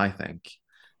forgotten, I think,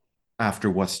 after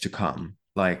what's to come.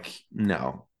 Like,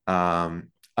 no.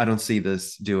 I don't see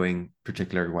this doing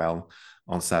particularly well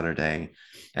on Saturday.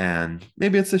 And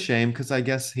maybe it's a shame because I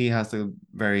guess he has a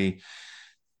very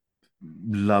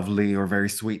lovely or very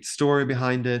sweet story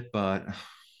behind it, but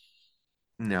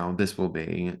no, this will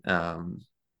be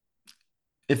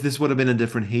if this would have been a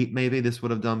different heat, maybe this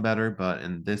would have done better. But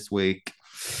in this week,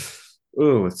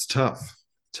 oh, it's tough.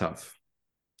 Tough.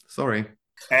 Sorry.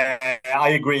 I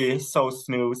agree. So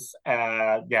smooth.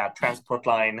 Yeah, transport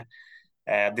line.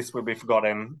 This will be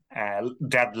forgotten.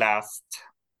 Dead last.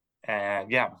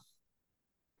 Yeah,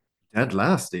 Dead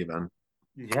last, even.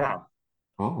 yeah.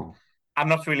 Oh. I'm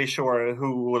not really sure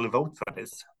who will vote for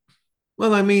this.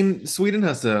 Well, I mean, Sweden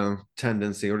has a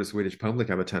tendency, or the Swedish public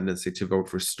have a tendency to vote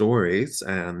for stories.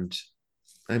 And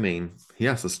I mean, he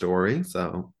has a story.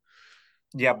 So,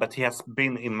 Yeah, but he has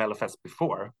been in Mellofest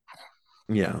before,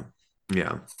 yeah.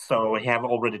 Yeah. so he have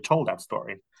already told that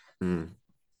story. Mm.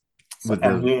 So, With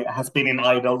and the, he has been in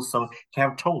Idol, so he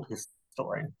have told his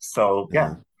story. So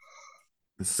yeah,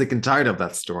 yeah. Sick and tired of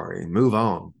that story. Move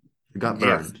on. You got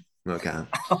yes. burned. Okay.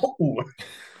 Oh.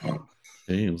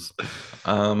 jeez.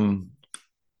 Um,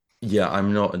 yeah,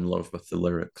 I'm not in love with the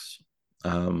lyrics.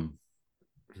 Um,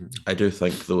 I do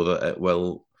think though that it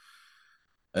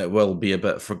will be a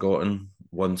bit forgotten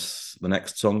once the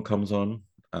next song comes on.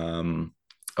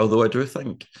 Although I do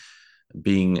think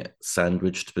being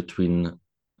sandwiched between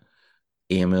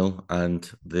Emil and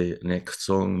the next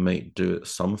song might do it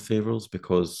some favors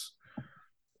because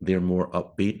they're more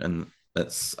upbeat and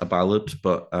it's a ballad.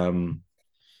 But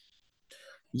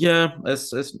yeah,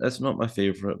 it's not my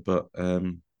favorite, but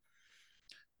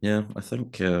yeah, I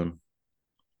think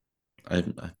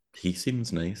he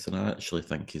seems nice, and I actually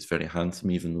think he's very handsome,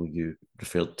 even though you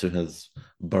referred to his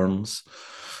burns.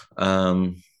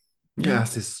 Um, yeah,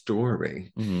 Yes, his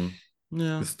story, yeah,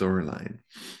 the storyline.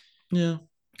 yeah.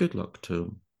 Good luck to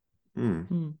him.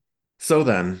 Hmm. So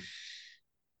then,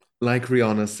 like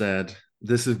Rihanna said,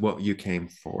 this is what you came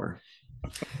for.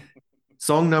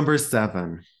 Song number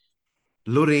 7,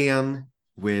 Loreen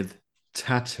with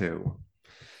Tattoo.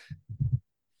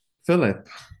 Philip,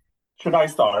 Should I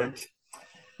start?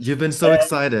 you've been so Uh,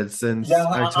 excited since yeah,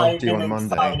 I talked I've to you been on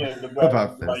Monday excited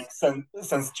about like this.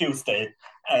 since Tuesday.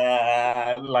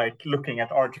 Like looking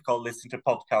at article, listening to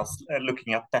podcasts,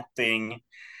 looking at betting.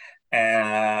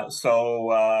 Yeah, so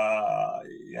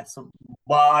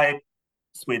why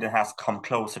Sweden has come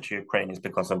closer to Ukraine is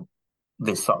because of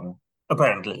this song,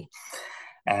 apparently.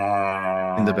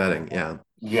 In the betting, yeah.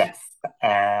 Yes.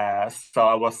 So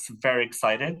I was very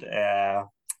excited to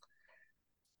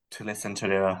listen to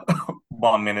the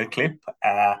 1 minute clip.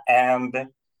 And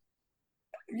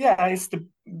yeah, it's the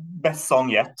best song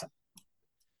yet,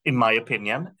 in my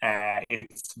opinion.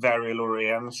 It's very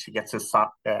Loreen. She gets to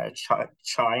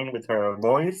shine with her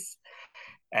voice.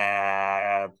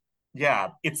 Yeah,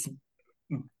 it's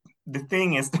the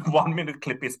thing is the 1 minute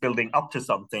clip is building up to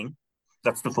something.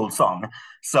 That's the full song.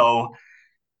 So,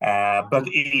 but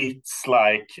it's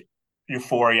like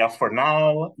Euphoria for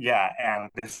now. Yeah, and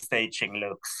the staging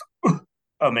looks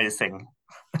amazing.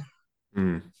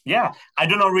 Yeah, I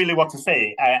don't know really what to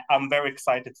say. I'm very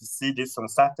excited to see this on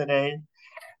Saturday.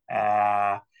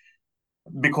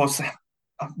 Because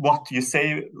what you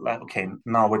say, like, okay,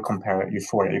 now we compare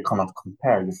Euphoria. You cannot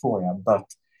compare Euphoria, but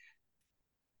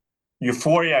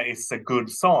Euphoria is a good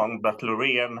song, but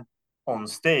Loreen on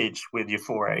stage with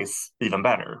Euphoria is even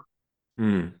better.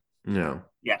 No.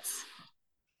 Yes.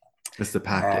 It's the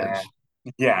package.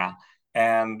 Yeah.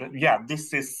 And yeah,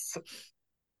 this is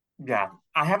yeah.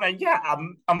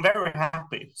 I'm very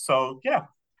happy. So yeah.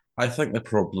 I think the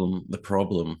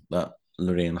problem that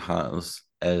Lorraine has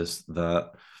is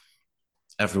that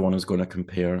everyone is going to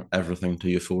compare everything to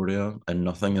Euphoria and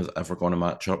nothing is ever going to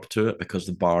match up to it because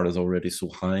the bar is already so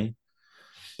high.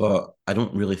 But I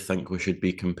don't really think we should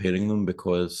be comparing them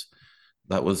because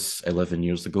that was 11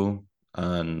 years ago.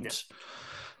 And, Yes.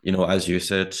 as you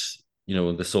said,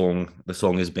 the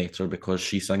song is better because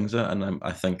she sings it. And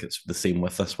I think it's the same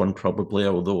with this one, probably,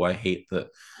 although I hate that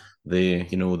the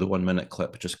 1 minute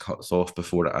clip just cuts off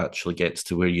before it actually gets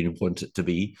to where you want it to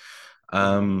be.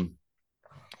 But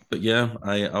yeah,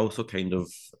 I also kind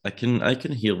of I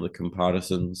can hear the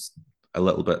comparisons a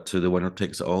little bit to The Winner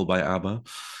Takes It All by ABBA.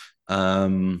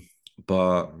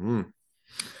 But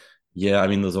yeah, I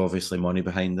mean, there's obviously money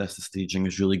behind this. The staging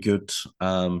is really good.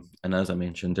 And as I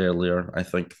mentioned earlier, I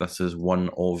think this is one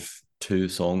of two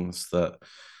songs that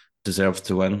deserves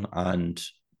to win and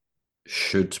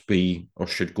should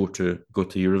go to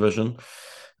Eurovision.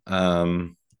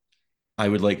 I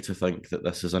would like to think that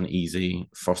this is an easy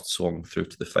first song through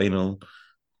to the final,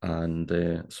 and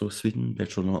so Sweden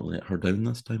better not let her down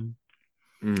this time.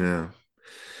 Yeah.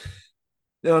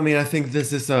 No, I mean, I think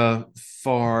this is a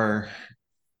far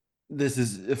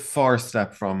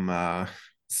step from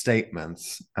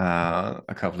statements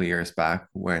a couple of years back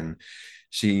when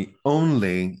she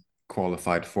only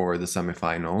qualified for the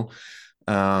semifinal.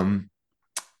 Um,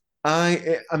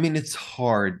 I mean, it's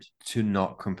hard to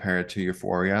not compare it to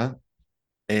Euphoria.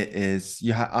 It is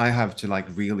I have to like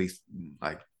really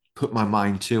like put my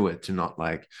mind to it to not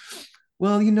like,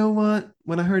 well, you know what?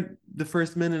 When I heard the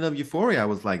first minute of Euphoria, I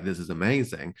was like, this is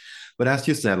amazing. But as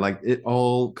you said, like it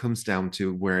all comes down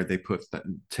to where they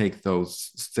take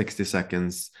those 60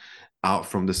 seconds out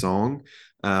from the song.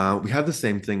 We had the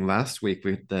same thing last week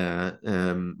with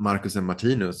Marcus and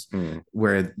Martinus,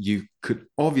 where you could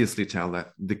obviously tell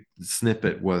that the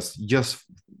snippet was just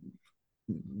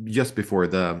before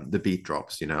the beat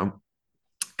drops,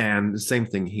 And the same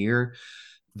thing here.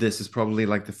 This is probably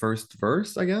like the first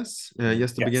verse, I guess,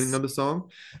 just the beginning of the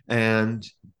song. And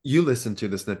you listened to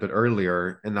the snippet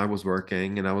earlier, and I was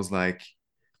working, and I was like,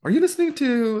 "Are you listening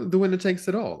to The Winner Takes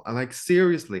It All?" I like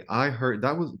seriously, I heard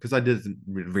that was because I didn't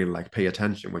really like pay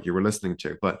attention what you were listening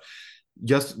to, but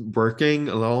just working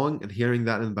along and hearing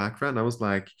that in the background, I was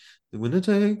like, "The winner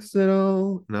takes it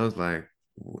all," and I was like,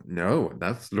 no,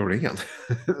 that's L'Oreal.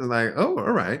 Like, oh,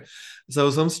 all right.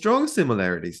 So some strong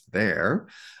similarities there,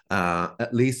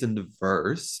 at least in the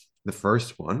verse, the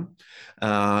first one.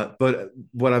 But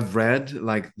what I've read,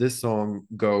 like this song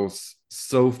goes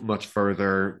so much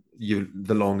further.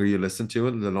 The longer you listen to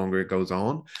it, the longer it goes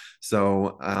on.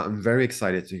 So I'm very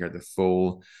excited to hear the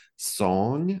full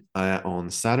song on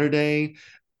Saturday.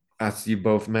 As you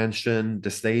both mentioned,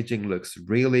 the staging looks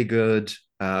really good,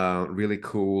 really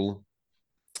cool.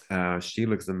 She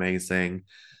looks amazing.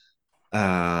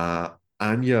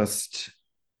 I'm just,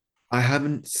 I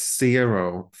haven't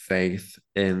zero faith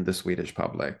in the Swedish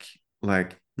public,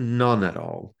 like none at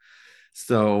all.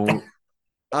 So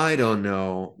I don't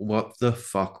know what the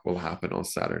fuck will happen on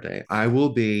Saturday. I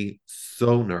will be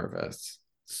so nervous,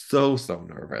 so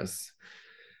nervous,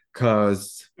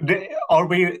 because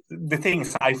The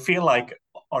things I feel like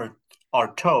our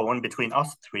our tone between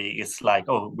us three is like,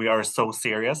 oh, we are so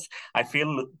serious. I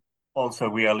feel also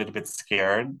we are a little bit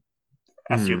scared,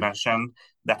 as you mentioned,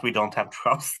 that we don't have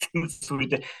trust in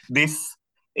Sweden. This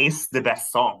is the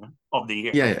best song of the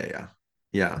year.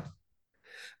 Yeah.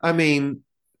 I mean,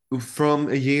 from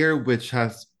a year which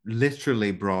has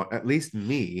literally brought at least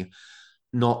me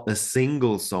not a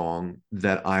single song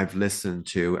that I've listened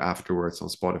to afterwards on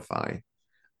Spotify.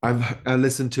 I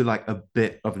listened to like a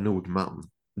bit of Nordman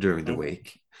during the Mhm.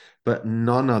 week, but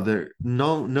no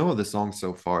other song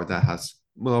so far that has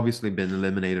well obviously been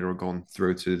eliminated or gone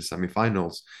through to the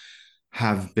semifinals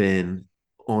have been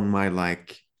on my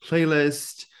like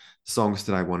playlist, songs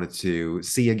that I wanted to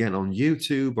see again on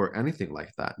YouTube or anything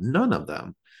like that. None of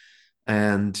them.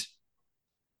 And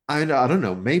I don't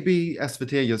know, maybe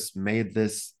SVT just made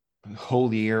this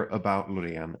whole year about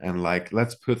Loreen and like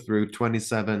let's put through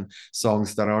 27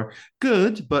 songs that are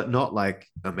good but not like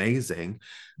amazing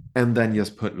and then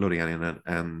just put Loreen in it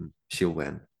and she'll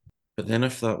win. But then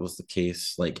if that was the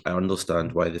case, like I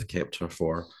understand why they've kept her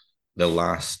for the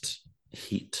last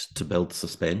heat to build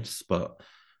suspense, but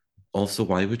also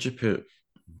why would you put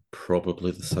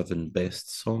probably the seven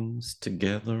best songs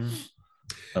together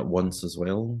at once as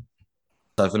well?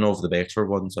 Seven of the better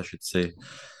ones, I should say.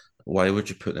 Why would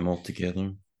you put them all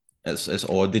together? It's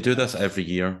odd. They do this every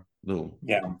year, though.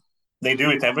 Yeah, they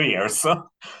do it every year. So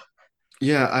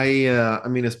Yeah, I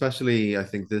mean especially I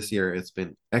think this year it's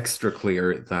been extra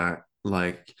clear that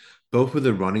like both with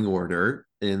the running order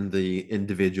in the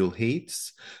individual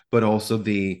heats, but also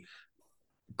the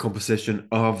composition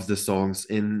of the songs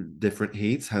in different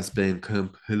heats has been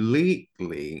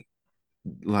completely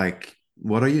like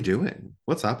what are you doing?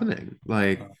 What's happening?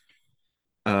 Like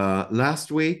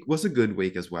last week was a good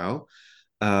week as well.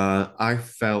 I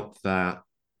felt that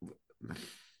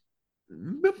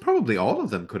probably all of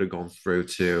them could have gone through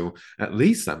to at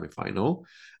least semifinal.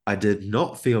 I did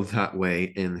not feel that way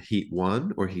in Heat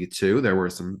 1 or Heat 2. There were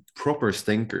some proper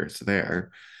stinkers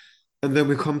there. And then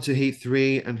we come to Heat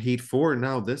 3 and Heat 4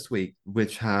 now this week,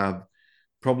 which have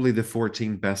probably the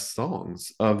 14 best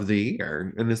songs of the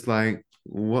year. And it's like,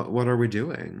 what are we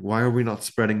doing? Why are we not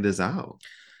spreading this out?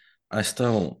 I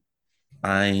still,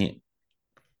 I,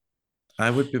 I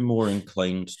would be more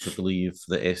inclined to believe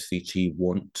that SVT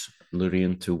want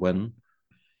Lorraine to win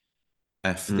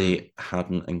if Mm. they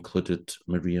hadn't included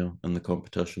Maria in the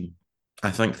competition. I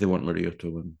think they want Maria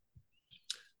to win.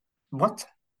 what?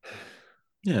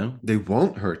 Yeah, They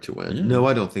want her to win. yeah. No,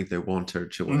 I don't think they want her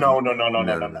to win. No, no, no, no,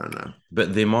 no, No, no, no, no. no, no.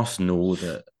 But they must know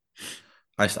that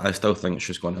I still think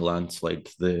she's going to landslide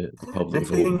the The public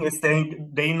vote. thing is,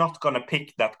 they're not gonna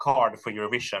pick that card for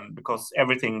Eurovision because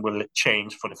everything will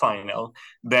change for the final.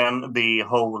 Then the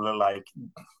whole like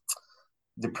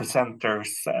the presenters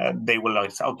they will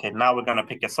like say, okay, now we're gonna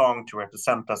pick a song to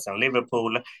represent us in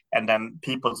Liverpool, and then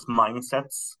people's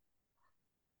mindsets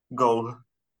go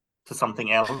to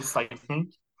something else. I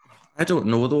think. I don't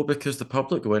know though, because the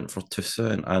public went for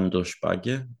Tussa and Anders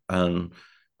Bagge, and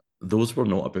those were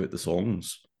not about the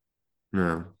songs.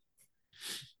 No.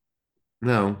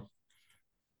 No.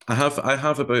 I have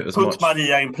about as Put much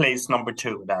Maria in place number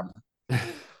two then.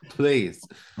 Please.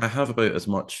 I have about as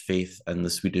much faith in the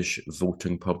Swedish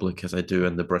voting public as I do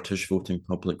in the British voting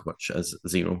public, which is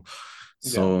zero.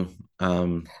 Yeah, So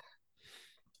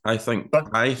I think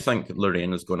but I think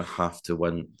Lorraine is going to have to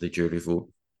win the jury vote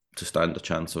to stand a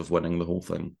chance of winning the whole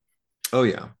thing. Oh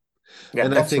yeah. yeah,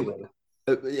 And I that's a think will.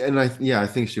 I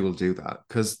think she will do that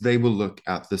because they will look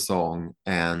at the song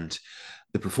and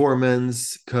the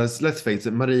performance. Because let's face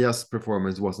it, Maria's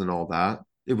performance wasn't all that.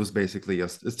 It was basically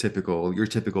just a typical, your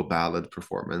typical ballad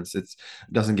performance. It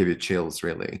doesn't give you chills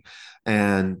really.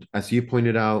 And as you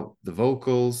pointed out, the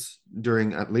vocals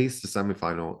during at least the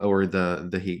semifinal or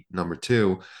the heat number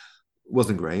two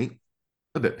wasn't great,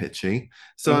 a bit pitchy.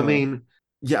 So I Mm, mean,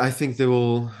 yeah, I think they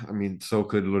will. I mean, so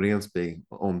could Lorraine be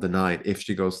on the night if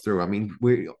she goes through. I mean,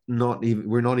 we're not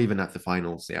even at the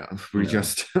finals yet. We're No.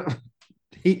 just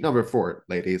heat number four,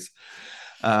 ladies.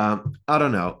 I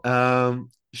don't know.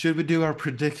 Should we do our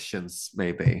predictions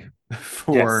maybe yes,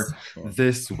 for Sure.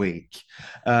 this week?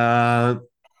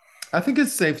 I think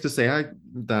it's safe to say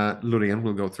that Lorraine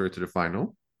will go through to the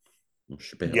final.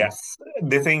 She better. yes.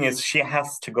 The thing is, she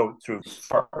has to go through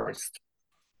first.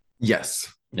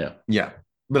 Yes, Yeah. yeah,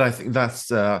 but I think that's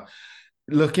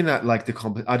looking at like the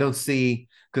comp. I don't see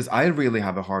because I really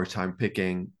have a hard time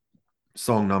picking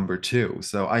song number two.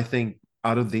 So I think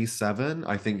out of these seven,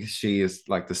 I think she is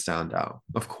like the standout.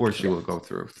 Of course, she Yeah. will go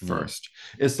through Yeah. first.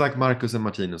 It's like Marcus and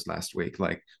Martinez last week.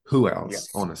 Like who else, Yes.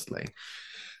 honestly?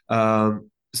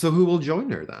 So who will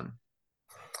join her then?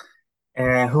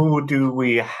 Who do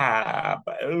we have?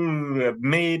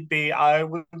 Maybe I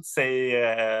would say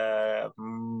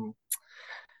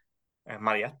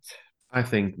Mariette. I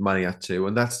think Maria too,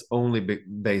 and that's only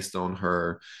based on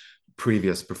her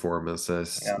previous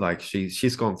performances. Yeah. Like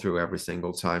she's gone through every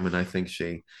single time, and I think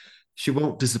she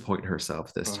won't disappoint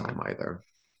herself this Mhm. time either.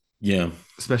 Yeah.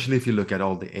 especially if you look at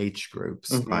all the age groups.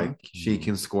 Hmm. Like she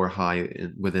can score high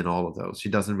within all of those. She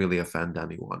doesn't really offend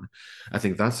anyone. I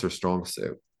think that's her strong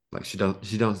suit. Like she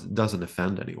doesn't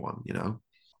offend anyone, you know.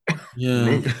 Yeah.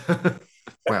 Me.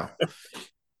 Well,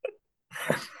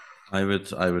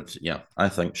 Yeah, I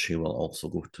think she will also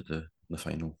go to the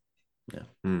final. Yeah.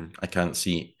 mm, I can't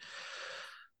see.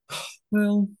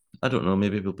 Well, I don't know.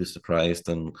 Maybe we'll be surprised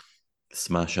and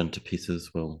smash into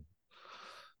pieces.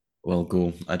 Will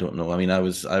go. I don't know. I mean, I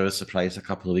was surprised a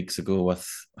couple of weeks ago with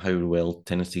how well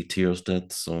Tennessee Tears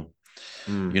did. So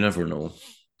you mm. never know.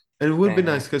 And it would be Uh,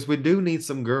 nice because we do need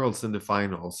some girls in the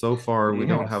final. So far, we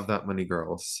don't yes. have that many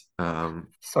girls.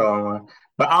 So,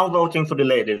 but I'm voting for the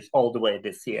ladies all the way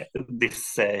this year,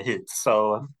 this heat.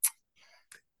 So,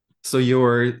 So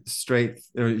you're straight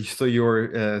through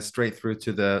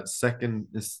to the second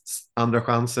andra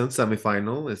chansen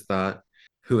semifinal. Is that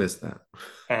who is that?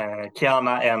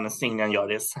 Kiana and Signe and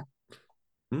Joris.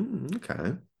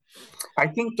 Okay. I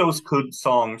think those good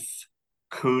songs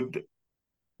could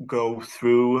go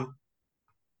through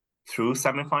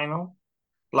semifinal.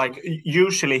 Like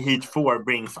usually, Heat 4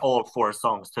 brings all 4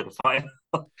 songs to the final.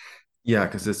 Yeah,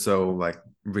 because it's so like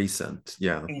recent.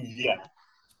 Yeah. Yeah,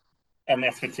 and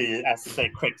SVT, as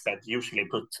Craig said, usually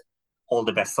put all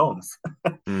the best songs.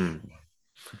 Mm.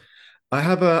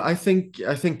 I think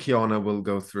Kiana will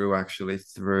go through actually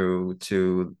through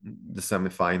to the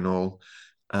semifinal.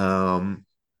 Um,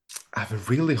 I have a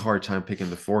really hard time picking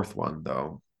the fourth one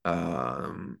though.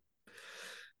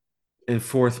 In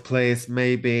fourth place,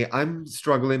 maybe I'm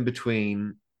struggling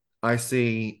between. I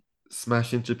see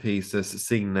Smash into Pieces,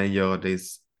 Signe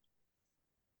Yodis,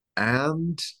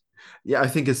 and yeah, I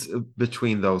think it's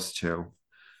between those two.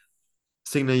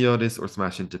 Signe Yodis or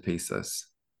Smash into Pieces.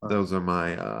 Those are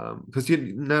my because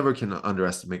you never can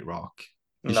underestimate rock.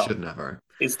 You should No, never.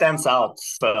 it stands out.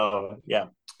 So yeah,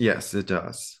 Yes, it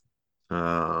does.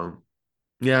 Um,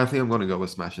 yeah, I think I'm going to go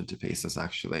with Smash into Pieces.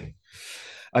 Actually,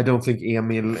 I don't think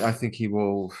Emil. I think he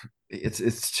will.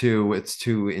 It's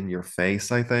too in your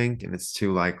face. I think, and it's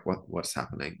too like what's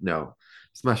happening. No,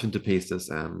 Smash into Pieces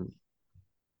and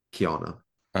Kiana.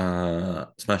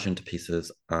 Smash into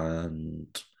pieces and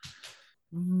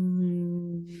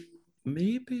mm,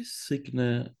 maybe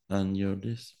Signet and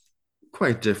Yordis.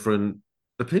 Quite different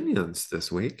opinions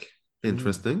this week. Mm.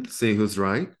 Interesting. See who's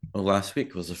right. Well, last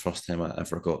week was the first time I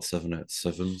ever got 7 out of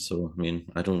 7. So I mean,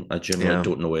 I generally Yeah.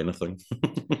 don't know anything.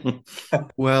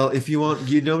 Well, if you want,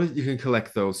 you can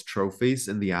collect those trophies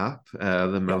in the app, the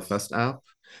yes. Melfest app.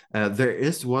 There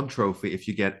is one trophy if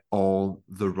you get all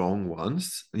the wrong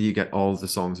ones. You get all the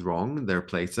songs wrong, their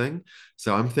placing.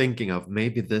 So I'm thinking of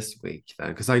maybe this week then,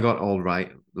 because I got all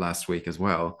right last week as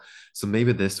well. So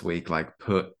maybe this week, like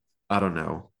put, I don't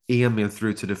know, Emil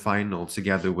through to the final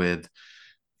together with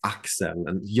Axel,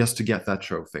 and just to get that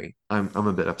trophy. I'm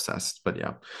a bit obsessed, but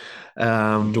yeah.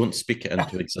 Don't speak it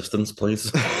into existence,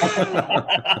 please.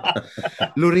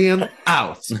 Loreen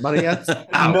out. Mariette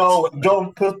out. No,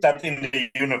 don't put that in the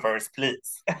universe,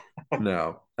 please.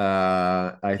 No,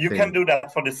 I You can think do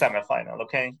that for the semifinal,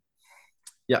 okay?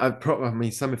 yeah. I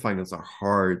mean, semifinals are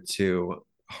hard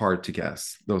to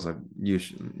guess. Those are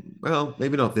usually well,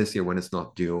 maybe not this year when it's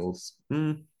not duels.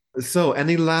 So,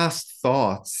 any last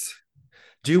thoughts?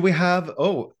 Do we have?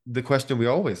 Oh, the question we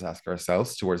always ask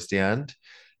ourselves towards the end: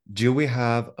 do we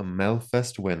have a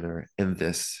Melfest winner in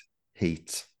this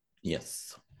heat?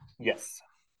 Yes. Yes.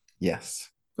 Yes.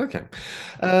 Okay.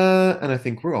 And I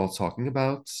think we're all talking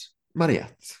about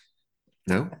Mariette.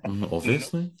 No? No,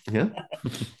 Obviously. Yeah.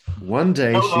 One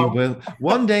day no, she no. will.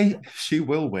 One day she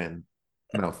will win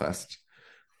Melfest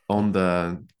on the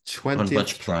On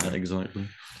which 20th. planet exactly?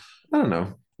 I don't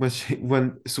know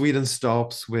when Sweden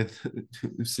stops with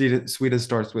Sweden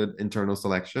starts with internal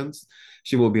selections.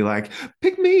 She will be like,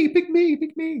 "Pick me, pick me,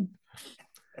 pick me."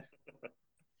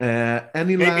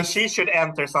 Any Maybe last? she should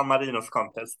enter San Marino's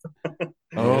contest.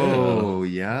 Yeah. Oh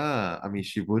yeah, I mean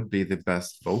she would be the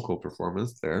best vocal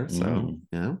performance there. So Mm.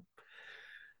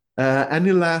 yeah.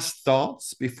 Any last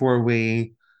thoughts before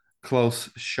we close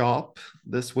shop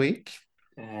this week?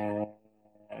 Uh,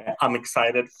 I'm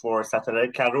excited for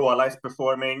Saturday. Carola is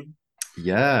performing.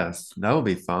 Yes, that will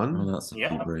be Oh, fun. that's a pee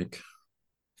Yeah. break.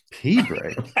 Pee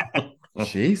break.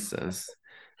 Jesus.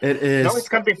 It No, it's is,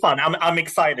 gonna be fun. I'm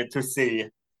excited to see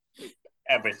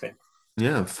everything.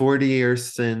 yeah, 40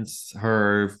 years since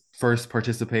her first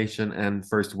participation and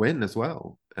first win as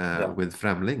well, Yeah. with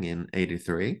Främling in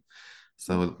 83.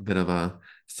 So a bit of a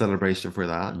celebration for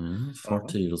that.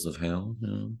 40 years of hell.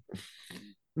 Yeah.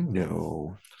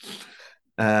 No.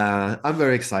 I'm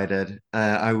very excited.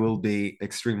 I will be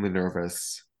extremely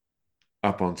nervous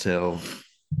up until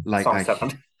like Song I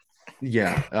seven.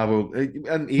 Yeah, I will.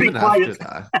 And Be quiet.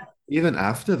 even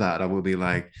after that, I will be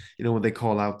like, when they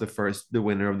call out the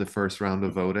winner of the first round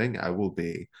of voting, I will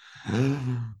be,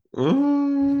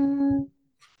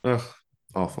 ugh,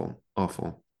 awful,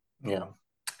 awful. Yeah,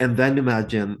 And then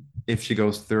imagine if she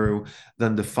goes through,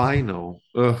 then the final.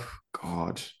 Oh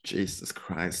God, Jesus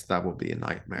Christ, that will be a that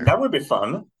nightmare. would be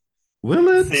fun. Will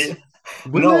it? See,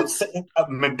 Will no,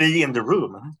 it? be in the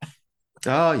room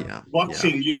Oh yeah, yeah.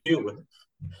 watching you.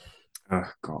 Oh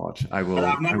God, But I've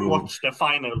I never will. watched the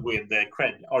final with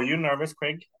Craig. Are you nervous,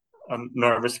 Craig? A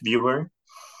nervous viewer?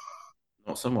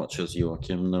 Not so much as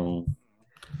Joachim, no.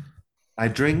 I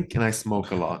drink and I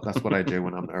smoke a lot. That's what I do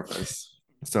when I'm nervous.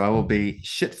 So I will be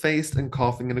shit faced and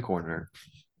coughing in a corner.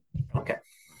 Okay.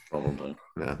 Probably.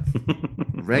 Yeah.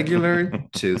 Regular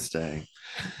Tuesday.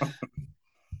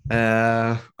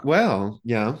 Well,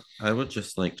 yeah. I would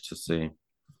just like to say,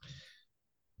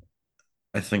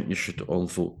 I think you should all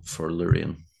vote for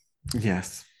Lorraine.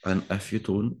 Yes. And if you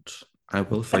don't, I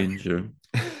will find you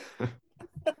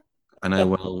and I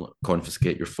will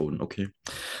confiscate your phone, okay?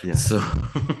 Yes. So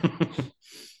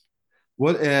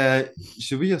What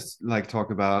should we just like talk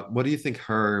about what do you think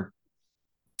her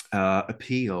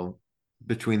appeal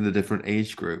between the different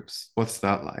age groups? What's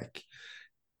that like?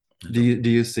 Do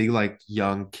you see like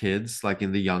young kids like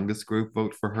in the youngest group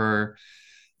vote for her?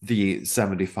 The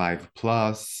 75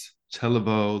 plus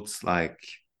televotes, like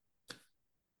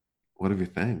what do you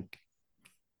think?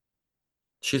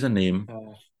 she's a name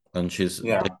Uh, and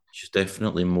yeah. she's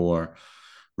definitely more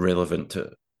relevant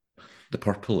to the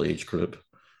purple age group.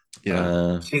 Yeah,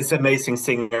 Uh, She's an amazing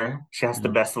singer. She has the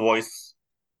mm, best voice.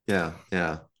 yeah,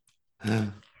 yeah.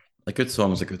 a good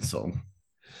song is a good song.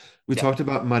 We Yeah. talked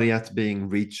about Mariette being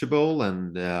reachable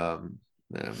and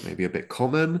maybe a bit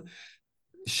common.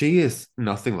 She is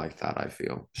nothing like that, I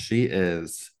feel. She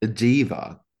is a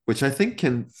diva, which I think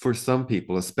can, for some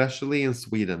people, especially in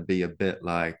Sweden, be a bit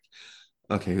like,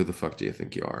 okay, who the fuck do you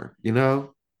think you are? You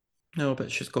know? No,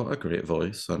 but she's got a great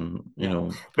voice, and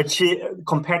Yeah. But she,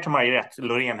 compared to Mariette,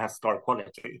 Loreen has star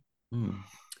quality. mm.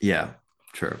 Yeah,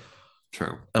 true,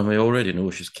 true. And we already know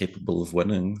she's capable of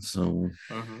winning. So,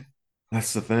 Mm-hmm.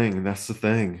 That's the thing. That's the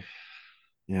thing.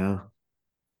 Yeah.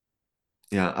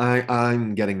 Yeah.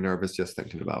 I'm getting nervous just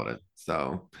thinking about it.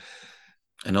 So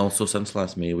and also since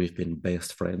last May, we've been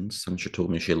best friends, and she told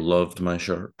me she loved my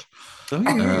shirt. oh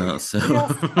yeah. So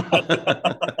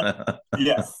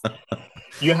Yes. Yes.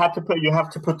 You have to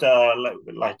put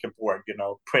like a board,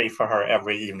 pray for her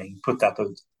every evening. Put that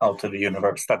out to the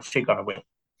universe that she's gonna win.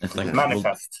 I think Yes.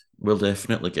 Manifest. we'll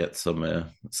definitely get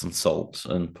some salt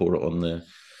and pour it on the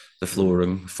Mm.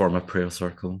 flooring, form a prayer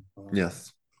circle,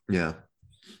 Yes. Yeah.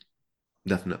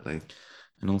 Definitely.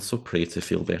 and also pray to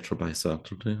feel better by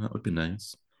Saturday. That would be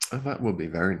nice. Oh, that will be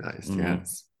very nice. Mm.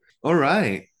 Yes. All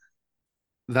right.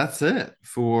 That's it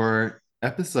for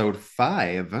episode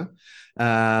 5.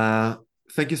 Uh,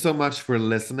 Thank you so much for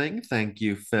listening. Thank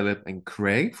you, Philip and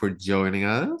Craig, for joining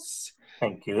us.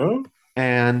 Thank you.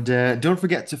 And don't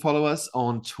forget to follow us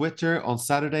on Twitter on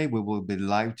Saturday. We will be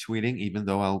live tweeting, even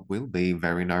though I will be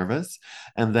very nervous.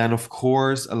 And then, of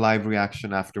course, a live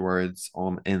reaction afterwards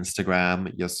on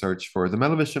Instagram. Just search for the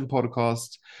MelloVision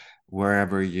podcast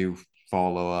wherever you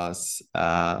follow us,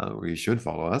 or you should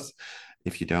follow us.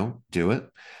 If you don't, do it.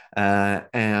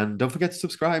 And don't forget to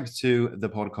subscribe to the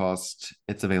podcast.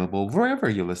 It's available wherever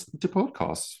you listen to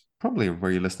podcasts, probably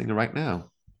where you're listening right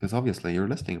now, because obviously you're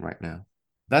listening right now.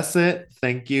 That's it.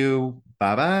 Thank you.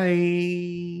 Bye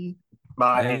bye.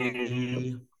 Bye.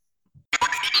 Bye.